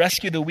destitute.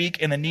 Rescue the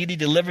weak and the needy.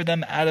 Deliver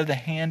them out of the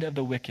hand of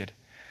the wicked.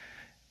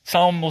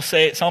 Psalmist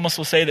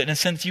will say that in a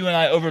sense you and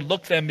I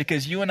overlook them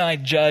because you and I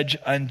judge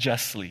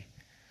unjustly.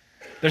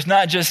 There's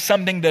not just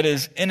something that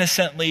is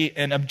innocently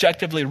and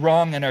objectively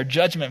wrong in our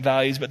judgment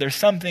values, but there's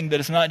something that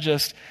is not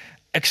just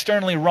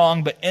externally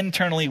wrong, but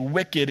internally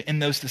wicked in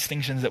those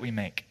distinctions that we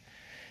make.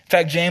 In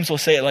fact, James will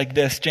say it like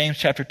this, James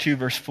chapter 2,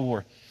 verse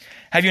 4.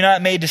 Have you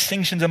not made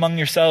distinctions among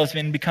yourselves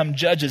and become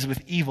judges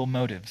with evil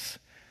motives?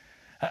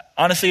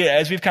 Honestly,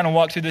 as we've kind of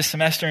walked through this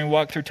semester and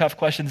walked through tough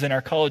questions in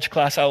our college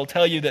class, I will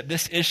tell you that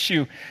this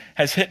issue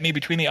has hit me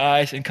between the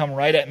eyes and come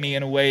right at me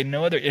in a way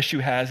no other issue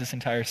has this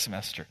entire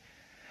semester.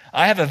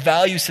 I have a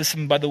value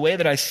system by the way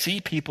that I see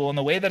people and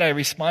the way that I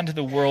respond to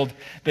the world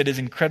that is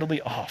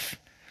incredibly off.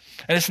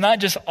 And it's not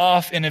just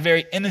off in a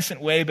very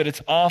innocent way, but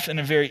it's off in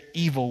a very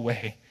evil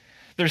way.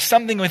 There's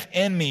something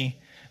within me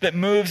that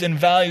moves and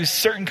values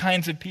certain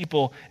kinds of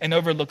people and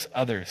overlooks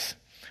others.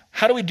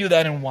 How do we do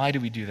that, and why do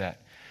we do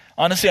that?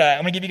 Honestly,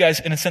 I'm going to give you guys,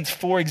 in a sense,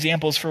 4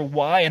 examples for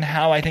why and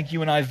how I think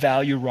you and I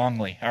value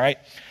wrongly, all right?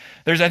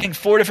 There's, I think,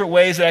 4 different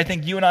ways that I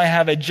think you and I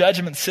have a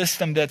judgment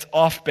system that's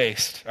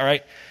off-based, all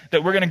right?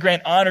 That we're going to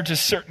grant honor to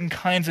certain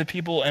kinds of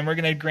people, and we're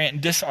going to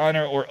grant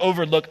dishonor or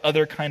overlook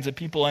other kinds of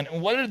people. And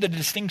what are the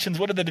distinctions?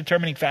 What are the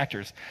determining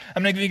factors?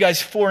 I'm going to give you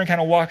guys 4 and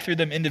kind of walk through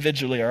them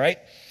individually, all right?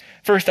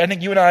 First, I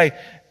think you and I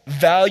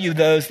value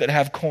those that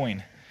have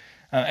coin.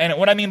 And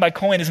what I mean by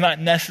coin is not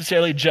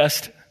necessarily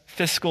just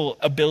fiscal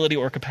ability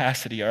or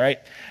capacity, all right?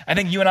 I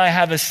think you and I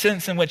have a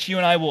sense in which you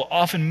and I will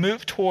often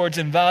move towards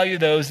and value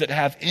those that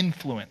have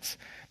influence.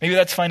 Maybe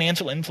that's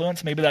financial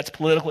influence. Maybe that's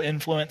political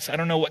influence. I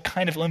don't know what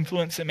kind of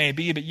influence it may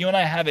be, but you and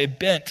I have a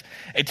bent,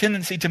 a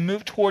tendency to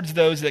move towards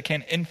those that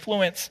can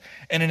influence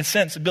and, in a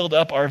sense, build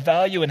up our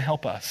value and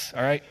help us,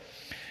 all right?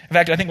 In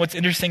fact, I think what's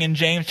interesting in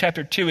James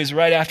chapter 2 is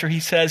right after he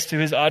says to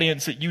his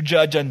audience that you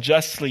judge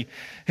unjustly,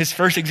 his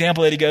first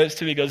example that he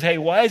goes, hey,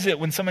 why is it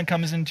when someone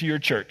comes into your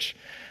church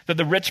that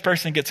the rich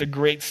person gets a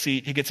great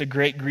seat, he gets a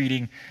great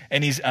greeting,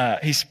 and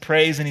he's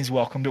praised and he's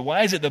welcomed? But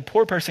why is it the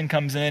poor person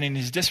comes in and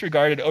he's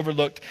disregarded,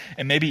 overlooked,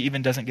 and maybe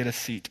even doesn't get a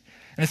seat?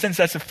 In a sense,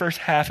 that's the first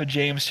half of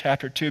James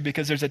chapter 2,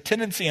 because there's a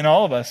tendency in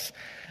all of us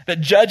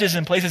that judges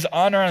and places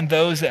honor on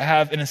those that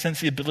have, in a sense,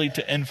 the ability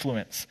to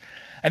influence.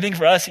 I think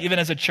for us, even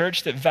as a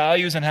church that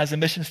values and has a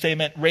mission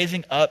statement,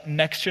 raising up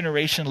next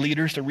generation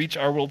leaders to reach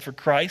our world for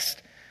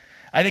Christ,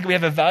 I think we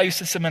have a value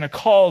system and a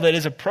call that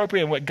is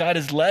appropriate in what God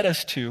has led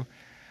us to.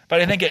 But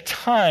I think at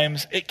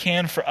times it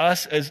can for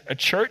us as a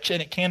church,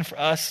 and it can for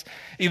us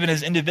even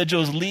as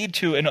individuals, lead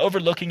to an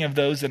overlooking of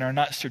those that are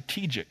not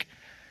strategic,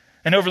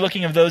 an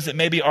overlooking of those that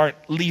maybe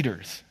aren't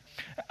leaders.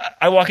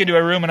 I walk into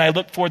a room and I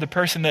look for the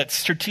person that's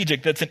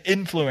strategic, that's an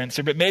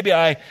influencer, but maybe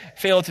I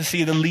fail to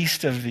see the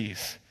least of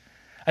these.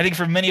 I think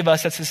for many of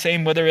us that's the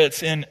same, whether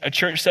it's in a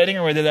church setting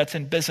or whether that's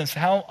in business.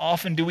 How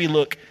often do we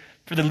look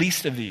for the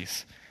least of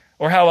these?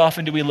 Or how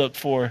often do we look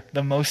for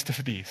the most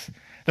of these?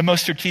 The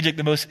most strategic,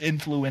 the most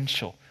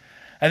influential?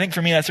 I think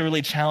for me that's a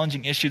really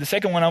challenging issue. The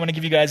second one I want to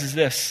give you guys is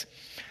this.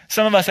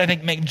 Some of us, I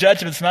think, make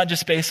judgments not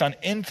just based on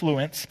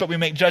influence, but we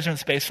make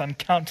judgments based on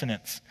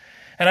countenance.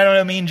 And I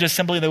don't mean just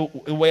simply the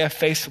way a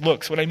face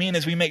looks. What I mean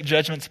is we make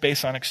judgments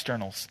based on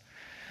externals.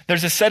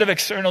 There's a set of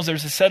externals,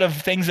 there's a set of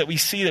things that we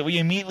see that we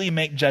immediately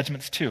make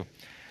judgments to.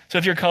 So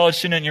if you're a college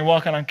student and you're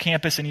walking on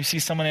campus and you see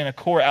someone in a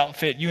core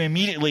outfit, you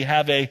immediately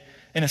have in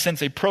a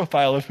sense, a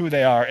profile of who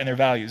they are and their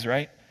values,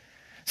 right?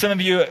 Some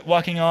of you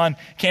walking on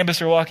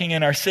campus or walking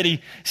in our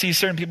city see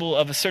certain people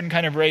of a certain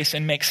kind of race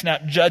and make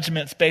snap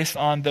judgments based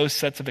on those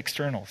sets of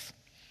externals.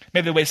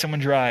 Maybe the way someone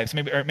drives,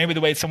 maybe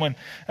the way someone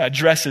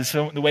dresses,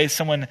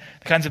 the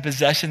kinds of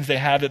possessions they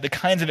have, that the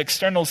kinds of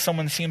externals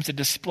someone seems to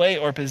display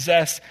or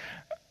possess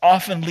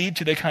often lead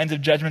to the kinds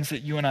of judgments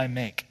that you and I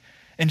make.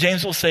 And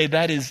James will say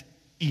that is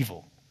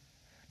evil.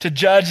 To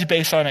judge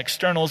based on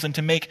externals and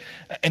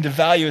to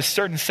value a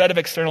certain set of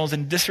externals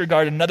and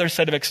disregard another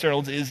set of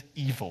externals is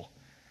evil.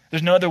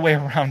 There's no other way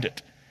around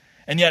it.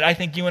 And yet I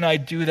think you and I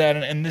do that,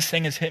 and this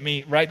thing has hit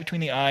me right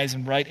between the eyes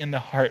and right in the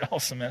heart all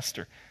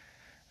semester.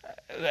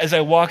 As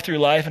I walk through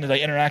life and as I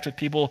interact with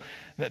people,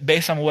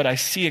 based on what I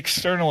see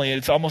externally,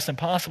 it's almost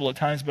impossible at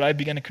times, but I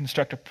begin to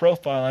construct a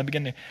profile. I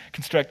begin to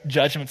construct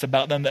judgments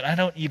about them that I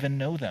don't even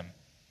know them.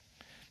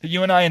 That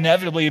you and I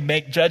inevitably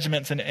make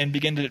judgments and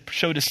begin to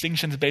show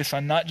distinctions based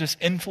on not just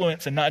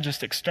influence and not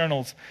just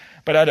externals,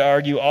 but I'd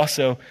argue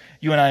also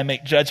you and I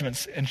make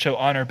judgments and show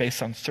honor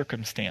based on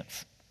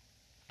circumstance.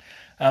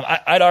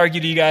 I'd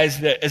argue to you guys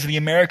that as the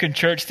American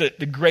church, that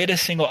the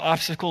greatest single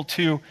obstacle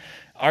to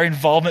our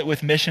involvement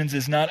with missions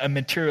is not a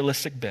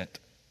materialistic bent.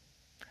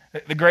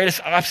 The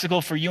greatest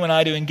obstacle for you and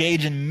I to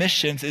engage in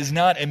missions is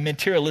not a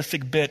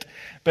materialistic bent,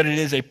 but it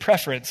is a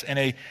preference and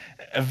a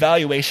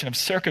evaluation of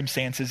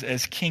circumstances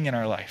as king in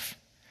our life.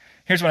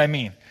 Here's what I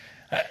mean.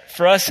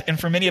 For us and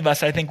for many of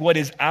us, I think what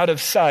is out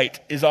of sight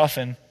is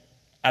often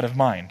out of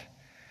mind.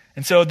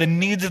 And so the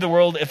needs of the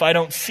world, if I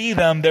don't see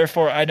them,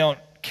 therefore I don't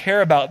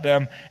care about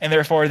them, and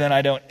therefore then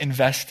I don't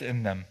invest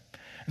in them.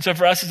 And so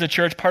for us as a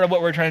church, part of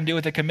what we're trying to do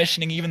with the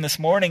commissioning even this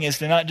morning is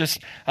to not just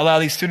allow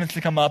these students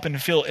to come up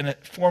and feel in a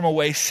formal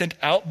way sent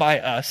out by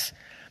us,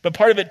 but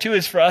part of it too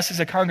is for us as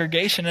a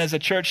congregation and as a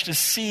church to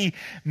see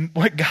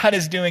what God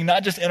is doing,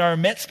 not just in our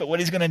midst, but what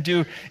he's going to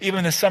do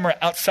even this summer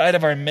outside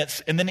of our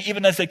midst. And then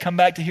even as they come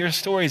back to hear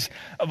stories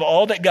of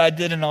all that God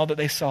did and all that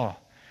they saw.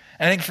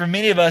 And I think for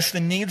many of us, the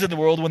needs of the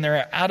world, when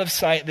they're out of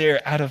sight,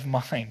 they're out of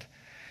mind.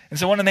 And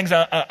so one of the things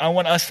I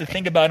want us to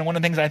think about, and one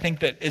of the things I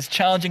think that is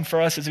challenging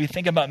for us as we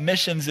think about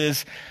missions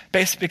is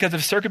based because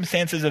of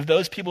circumstances of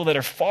those people that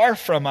are far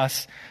from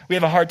us, we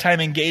have a hard time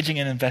engaging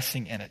and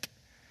investing in it.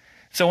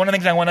 So one of the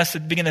things I want us to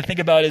begin to think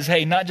about is,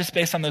 hey, not just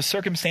based on those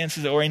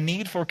circumstances or a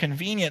need for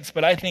convenience,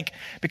 but I think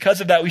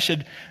because of that we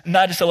should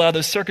not just allow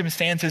those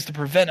circumstances to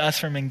prevent us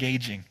from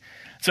engaging.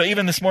 So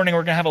even this morning, we're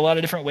going to have a lot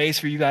of different ways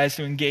for you guys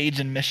to engage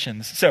in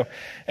missions. So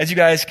as you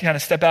guys kind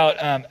of step out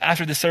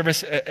after the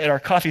service at our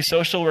coffee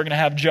social, we're going to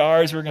have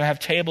jars, we're going to have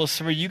tables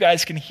so you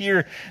guys can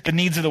hear the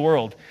needs of the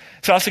world.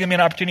 It's also going to be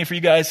an opportunity for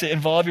you guys to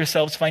involve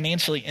yourselves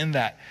financially in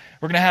that.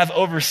 We're going to have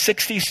over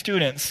 60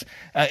 students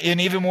and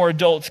even more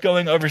adults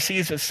going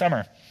overseas this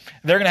summer.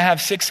 They're going to have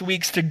 6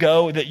 weeks to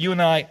go that you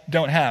and I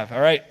don't have, all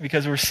right?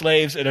 Because we're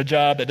slaves at a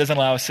job that doesn't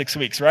allow us 6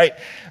 weeks, right?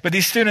 But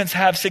these students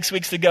have 6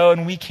 weeks to go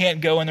and we can't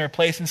go in their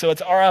place. And so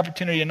it's our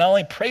opportunity to not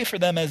only pray for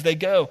them as they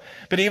go,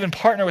 but even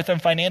partner with them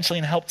financially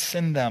and help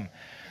send them.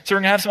 So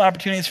we're going to have some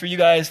opportunities for you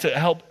guys to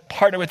help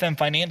partner with them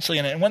financially.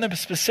 And one of the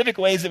specific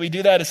ways that we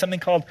do that is something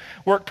called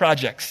work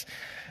projects.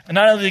 And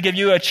not only to give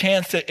you a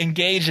chance to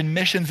engage in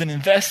missions and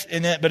invest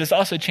in it, but it's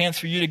also a chance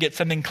for you to get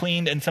something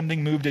cleaned and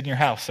something moved in your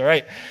house, all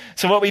right?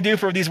 So what we do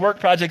for these work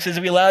projects is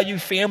we allow you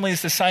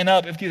families to sign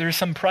up if there's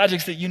some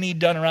projects that you need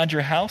done around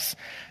your house.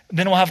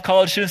 Then we'll have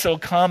college students that will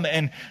come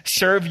and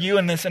serve you,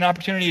 and it's an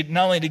opportunity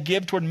not only to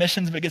give toward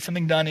missions, but get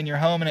something done in your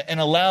home and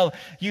allow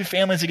you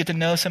families to get to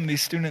know some of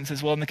these students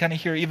as well and to kind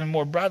of hear even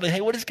more broadly, hey,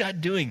 what is God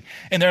doing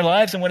in their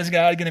lives and what is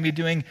God going to be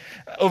doing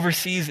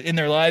overseas in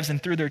their lives and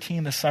through their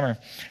team this summer?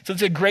 So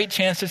it's a great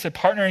chance just to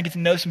partner and get to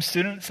know some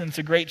students, and it's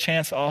a great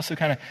chance to also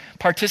kind of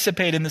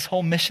participate in this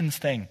whole missions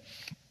thing.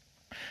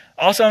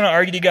 Also, I want to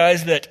argue to you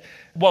guys that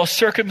while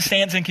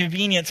circumstance and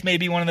convenience may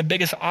be one of the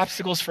biggest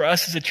obstacles for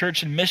us as a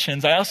church in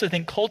missions, I also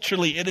think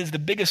culturally it is the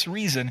biggest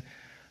reason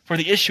for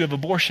the issue of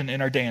abortion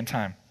in our day and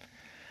time.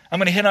 I'm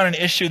going to hit on an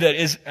issue that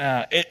is,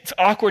 it's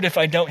awkward if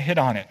I don't hit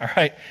on it, all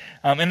right?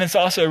 And it's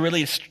also a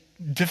really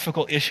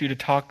difficult issue to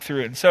talk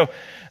through. And so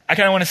I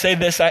kind of want to say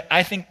this.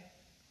 I think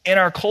in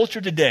our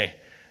culture today,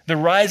 the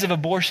rise of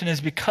abortion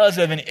is because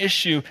of an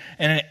issue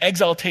and an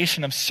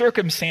exaltation of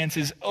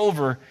circumstances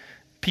over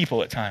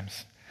people at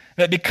times.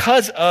 That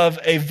because of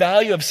a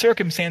value of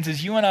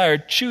circumstances, you and I are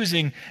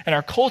choosing, and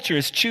our culture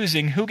is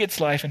choosing who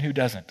gets life and who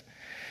doesn't.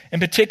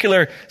 In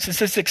particular,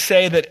 statistics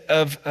say that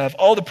of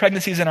all the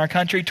pregnancies in our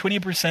country,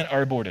 20%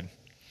 are aborted.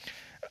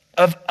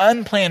 Of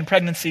unplanned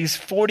pregnancies,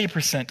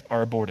 40%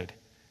 are aborted.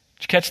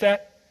 Did you catch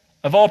that?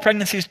 Of all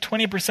pregnancies,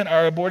 20%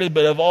 are aborted,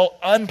 but of all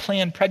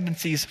unplanned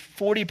pregnancies,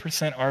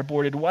 40% are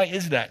aborted. Why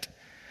is that?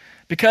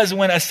 Because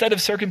when a set of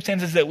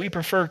circumstances that we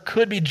prefer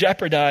could be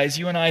jeopardized,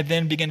 you and I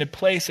then begin to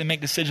place and make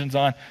decisions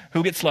on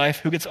who gets life,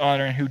 who gets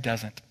honor, and who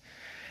doesn't.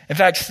 In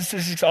fact,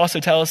 statistics also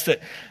tell us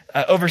that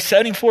over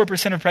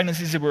 74% of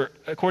pregnancies that were,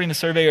 according to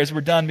surveyors,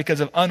 were done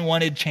because of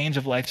unwanted change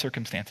of life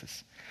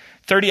circumstances.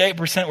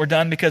 38% were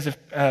done because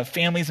of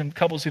families and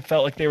couples who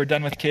felt like they were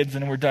done with kids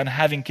and were done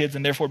having kids,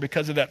 and therefore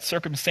because of that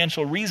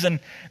circumstantial reason,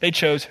 they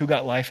chose who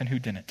got life and who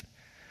didn't.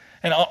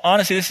 And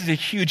honestly, this is a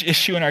huge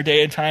issue in our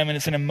day and time, and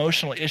it's an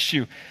emotional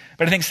issue.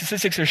 But I think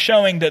statistics are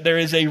showing that there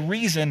is a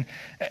reason,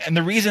 and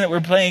the reason that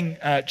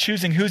we're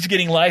choosing who's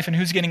getting life and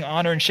who's getting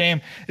honor and shame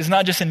is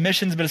not just in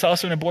missions, but it's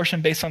also in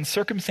abortion based on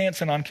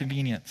circumstance and on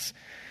convenience.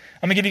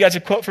 I'm going to give you guys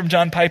a quote from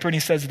John Piper, and he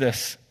says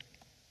this: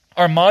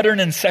 "Our modern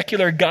and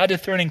secular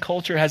God-dethroning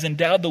culture has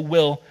endowed the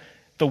will,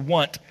 the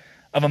want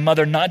of a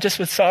mother not just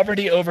with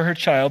sovereignty over her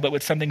child, but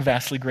with something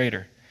vastly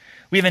greater.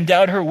 We have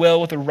endowed her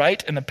will with the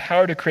right and the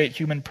power to create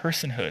human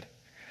personhood.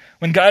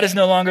 When God is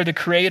no longer the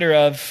creator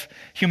of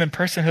human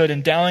personhood,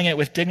 endowing it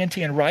with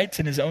dignity and rights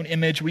in his own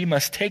image, we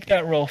must take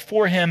that role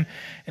for him,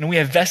 and we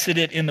have vested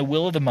it in the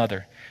will of the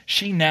mother.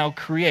 She now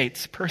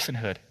creates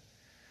personhood."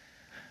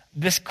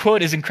 This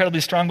quote is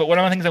incredibly strong, but one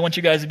of the things I want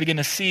you guys to begin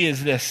to see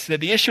is this: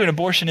 that the issue in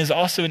abortion is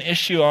also an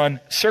issue on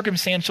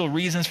circumstantial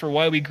reasons for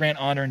why we grant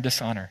honor and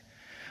dishonor.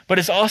 But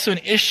it's also an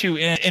issue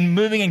in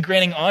moving and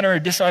granting honor or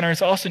dishonor.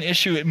 It's also an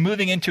issue in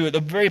moving into the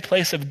very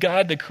place of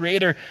God, the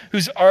creator,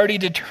 who's already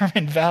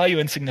determined value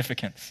and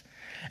significance.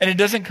 And it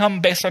doesn't come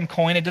based on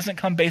coin, it doesn't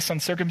come based on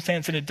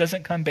circumstance, and it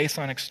doesn't come based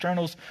on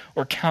externals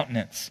or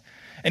countenance.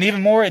 And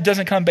even more, it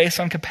doesn't come based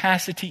on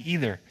capacity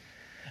either.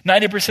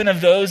 90%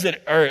 of those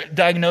that are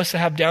diagnosed to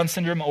have Down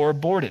syndrome are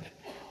aborted.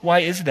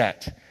 Why is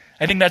that?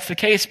 I think that's the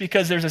case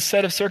because there's a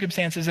set of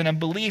circumstances and a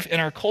belief in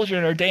our culture,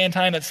 in our day and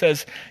time, that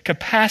says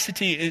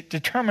capacity is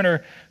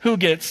determiner who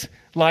gets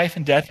life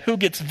and death, who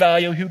gets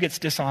value, who gets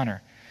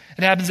dishonor.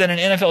 It happens in an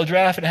NFL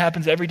draft, and it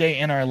happens every day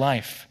in our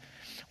life.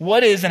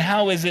 What is and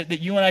how is it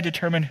that you and I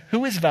determine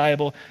who is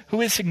valuable, who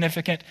is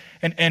significant,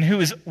 and who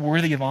is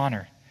worthy of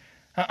honor?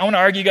 I want to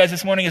argue, guys,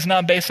 this morning it's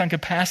not based on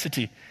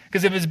capacity.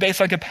 Because if it's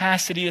based on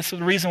capacity, it's the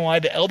reason why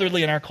the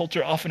elderly in our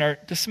culture often are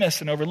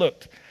dismissed and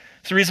overlooked.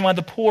 It's the reason why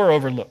the poor are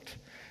overlooked.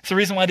 It's the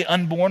reason why the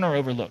unborn are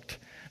overlooked.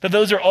 That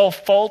those are all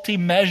faulty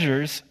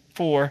measures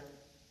for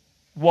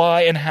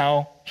why and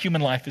how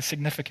human life is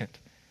significant.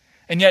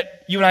 And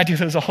yet, you and I do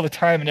those all the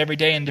time and every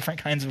day in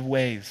different kinds of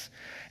ways.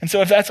 And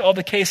so if that's all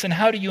the case, then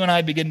how do you and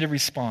I begin to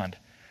respond?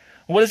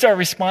 What is our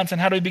response, and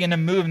how do we begin to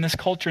move in this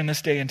culture in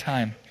this day and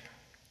time?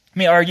 Let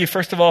me argue,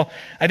 first of all,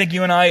 I think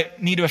you and I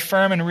need to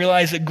affirm and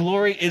realize that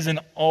glory is in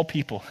all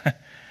people.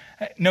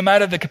 No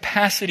matter the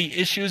capacity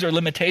issues or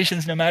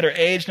limitations, no matter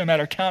age, no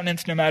matter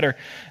countenance, no matter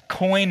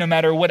coin, no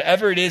matter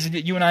whatever it is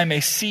that you and I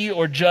may see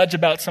or judge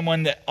about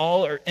someone, that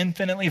all are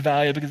infinitely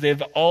valuable because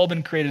they've all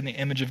been created in the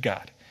image of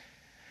God.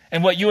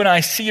 And what you and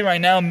I see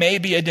right now may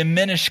be a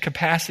diminished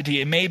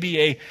capacity. It may be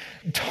a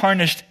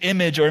tarnished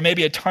image, or it may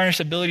be a tarnished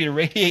ability to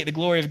radiate the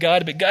glory of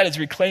God, but God is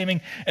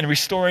reclaiming and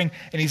restoring,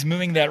 and he's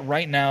moving that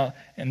right now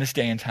in this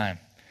day and time.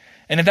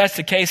 And if that's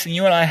the case, then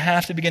you and I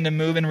have to begin to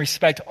move and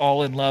respect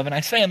all in love. And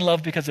I say in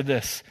love because of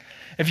this.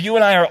 If you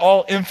and I are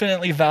all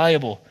infinitely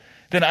valuable,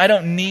 then I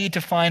don't need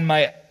to find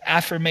my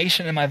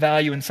affirmation and my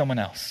value in someone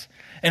else.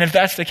 And if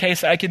that's the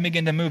case, I can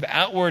begin to move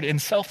outward in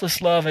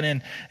selfless love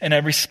and in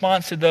a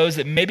response to those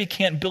that maybe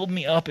can't build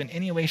me up in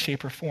any way,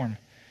 shape, or form.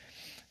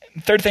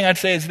 Third thing I'd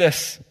say is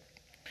this,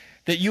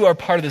 that you are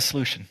part of the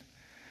solution.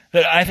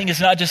 That I think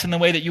it's not just in the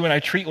way that you and I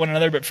treat one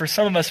another, but for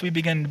some of us, we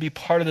begin to be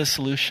part of the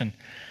solution.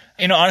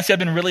 Honestly, I've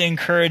been really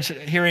encouraged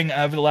hearing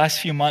over the last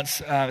few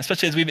months,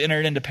 especially as we've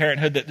entered into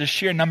parenthood, that the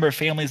sheer number of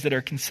families that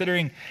are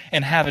considering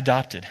and have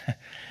adopted,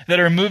 that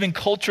are moving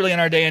culturally in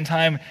our day and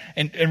time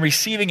and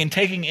receiving and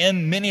taking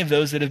in many of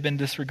those that have been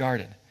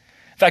disregarded.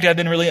 In fact, I've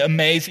been really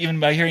amazed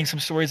even by hearing some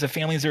stories of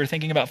families that are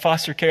thinking about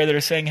foster care that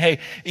are saying, hey,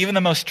 even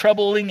the most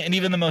troubling and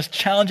even the most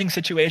challenging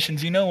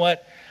situations, you know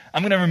what?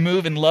 I'm going to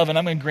remove and love and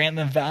I'm going to grant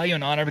them value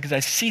and honor because I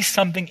see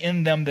something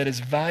in them that is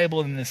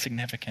valuable and is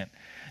significant.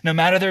 No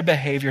matter their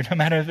behavior, no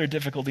matter their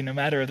difficulty, no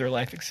matter their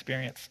life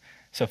experience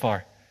so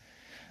far.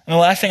 And the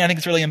last thing I think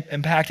is really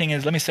impacting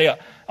is, let me say,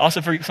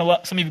 also for some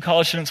of you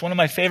college students, one of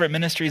my favorite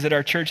ministries that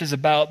our church is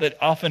about that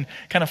often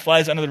kind of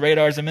flies under the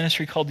radar is a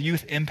ministry called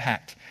Youth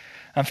Impact.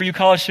 For you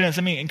college students,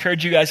 let me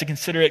encourage you guys to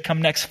consider it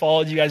come next fall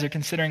as you guys are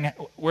considering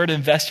where to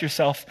invest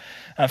yourself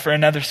for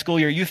another school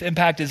year. Youth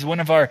Impact is one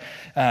of our,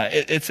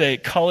 it's a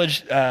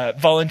college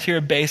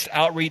volunteer-based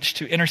outreach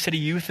to inner city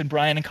youth in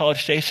Bryan and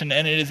College Station,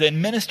 and it is a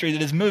ministry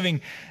that is moving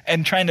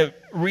and trying to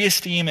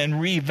re-esteem and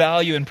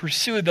revalue and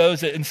pursue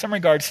those that in some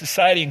regards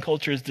society and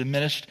culture has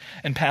diminished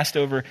and passed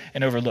over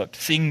and overlooked,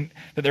 seeing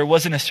that there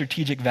wasn't a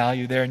strategic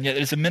value there, and yet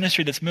it's a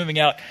ministry that's moving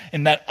out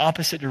in that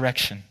opposite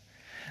direction.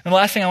 And the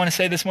last thing I want to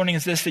say this morning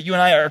is this, that you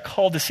and I are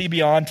called to see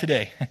beyond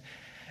today.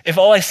 If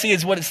all I see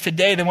is what is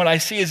today, then what I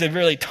see is a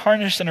really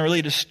tarnished and a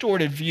really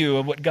distorted view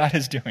of what God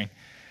is doing.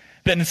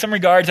 That in some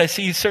regards, I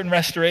see certain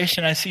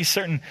restoration, I see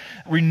certain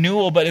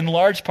renewal, but in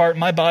large part,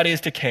 my body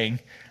is decaying.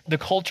 The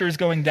culture is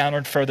going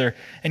downward further.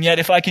 And yet,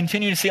 if I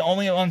continue to see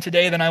only on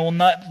today, then I will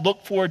not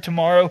look forward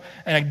tomorrow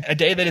and a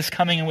day that is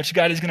coming in which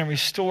God is going to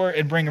restore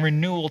and bring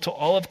renewal to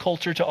all of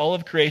culture, to all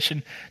of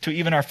creation, to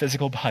even our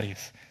physical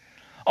bodies.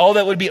 All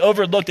that would be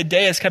overlooked, a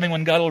day is coming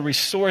when God will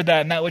restore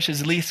that, and that which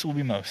is least will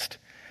be most.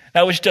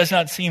 That which does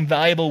not seem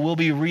valuable will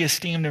be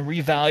re-esteemed and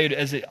revalued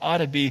as it ought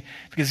to be,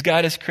 because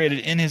God has created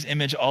in his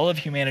image all of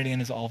humanity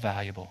and is all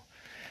valuable.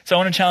 So I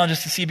want to challenge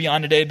us to see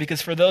beyond today,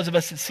 because for those of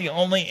us that see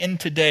only in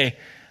today,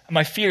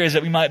 my fear is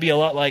that we might be a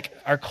lot like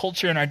our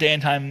culture in our day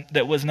and time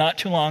that was not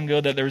too long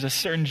ago, that there was a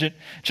certain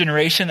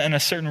generation and a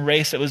certain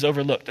race that was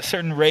overlooked, a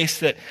certain race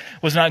that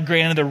was not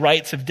granted the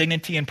rights of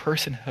dignity and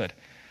personhood.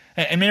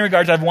 In many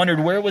regards, I've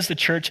wondered, where was the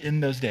church in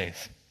those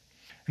days?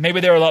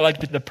 Maybe they were a lot like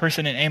the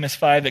person in Amos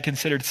 5 that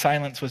considered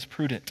silence was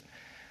prudent.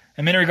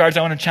 In many regards,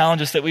 I want to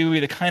challenge us that we would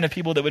be the kind of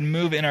people that would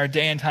move in our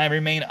day and time,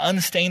 remain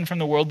unstained from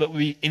the world, but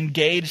be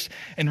engaged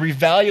in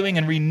revaluing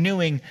and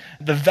renewing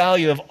the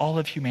value of all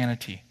of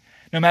humanity.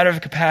 No matter of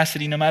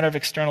capacity, no matter of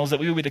externals, that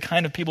we would be the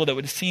kind of people that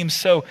would seem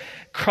so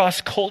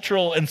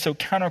cross-cultural and so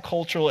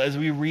countercultural as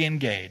we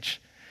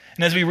re-engage.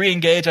 And as we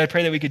re-engage, I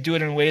pray that we could do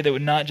it in a way that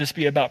would not just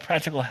be about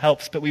practical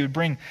helps, but we would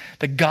bring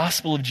the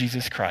gospel of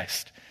Jesus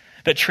Christ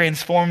that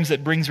transforms,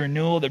 that brings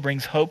renewal, that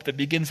brings hope, that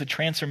begins the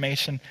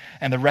transformation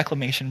and the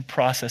reclamation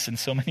process in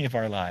so many of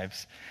our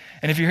lives.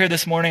 And if you're here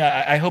this morning,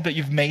 I hope that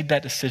you've made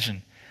that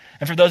decision.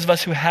 And for those of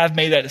us who have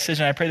made that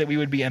decision, I pray that we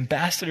would be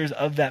ambassadors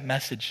of that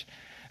message.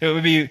 That we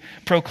would be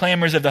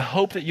proclaimers of the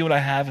hope that you and I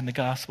have in the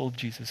gospel of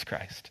Jesus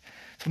Christ.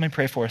 So let me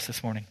pray for us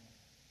this morning.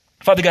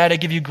 Father God, I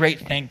give you great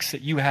thanks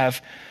that you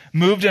have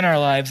moved in our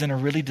lives in a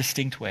really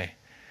distinct way.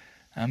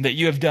 That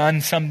you have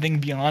done something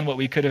beyond what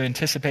we could have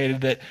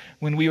anticipated, that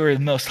when we were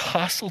most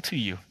hostile to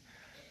you,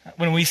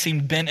 when we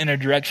seemed bent in a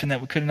direction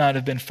that could not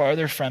have been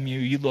farther from you,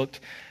 you looked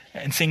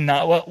and seeing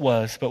not what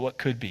was, but what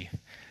could be.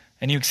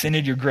 And you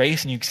extended your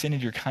grace and you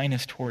extended your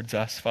kindness towards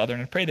us, Father.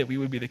 And I pray that we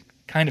would be the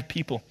kind of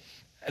people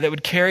that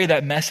would carry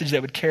that message,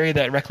 that would carry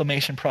that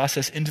reclamation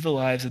process into the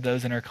lives of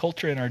those in our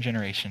culture and our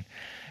generation.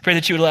 Pray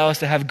that you would allow us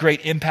to have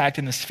great impact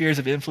in the spheres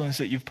of influence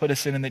that you've put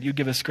us in, and that you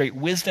give us great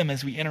wisdom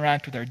as we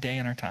interact with our day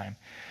and our time.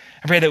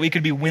 I pray that we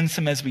could be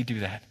winsome as we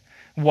do that,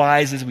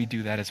 wise as we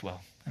do that as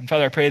well. And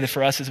Father, I pray that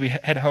for us as we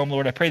head home,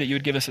 Lord, I pray that you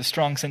would give us a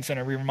strong sense and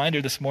a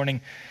reminder this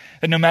morning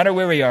that no matter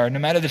where we are, no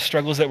matter the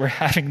struggles that we're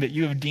having, that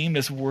you have deemed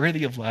us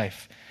worthy of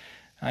life.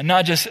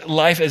 Not just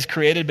life as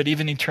created, but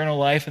even eternal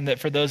life. And that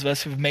for those of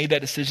us who've made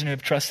that decision, who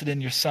have trusted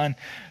in your Son,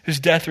 whose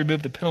death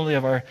removed the penalty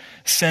of our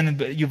sin,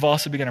 but you've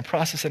also begun a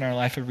process in our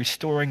life of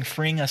restoring,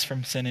 freeing us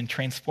from sin, and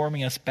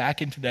transforming us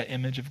back into that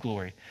image of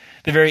glory.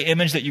 The very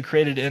image that you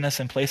created in us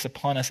and placed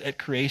upon us at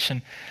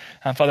creation.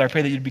 Father, I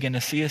pray that you'd begin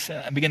to see us,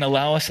 begin to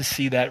allow us to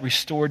see that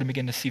restored and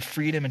begin to see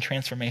freedom and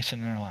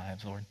transformation in our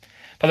lives, Lord.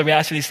 Father, we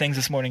ask for these things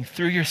this morning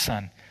through your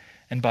Son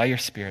and by your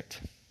Spirit.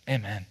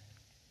 Amen.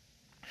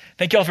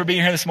 Thank you all for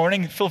being here this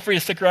morning. Feel free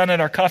to stick around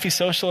at our coffee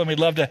social, and we'd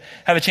love to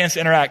have a chance to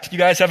interact. You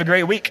guys have a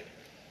great week.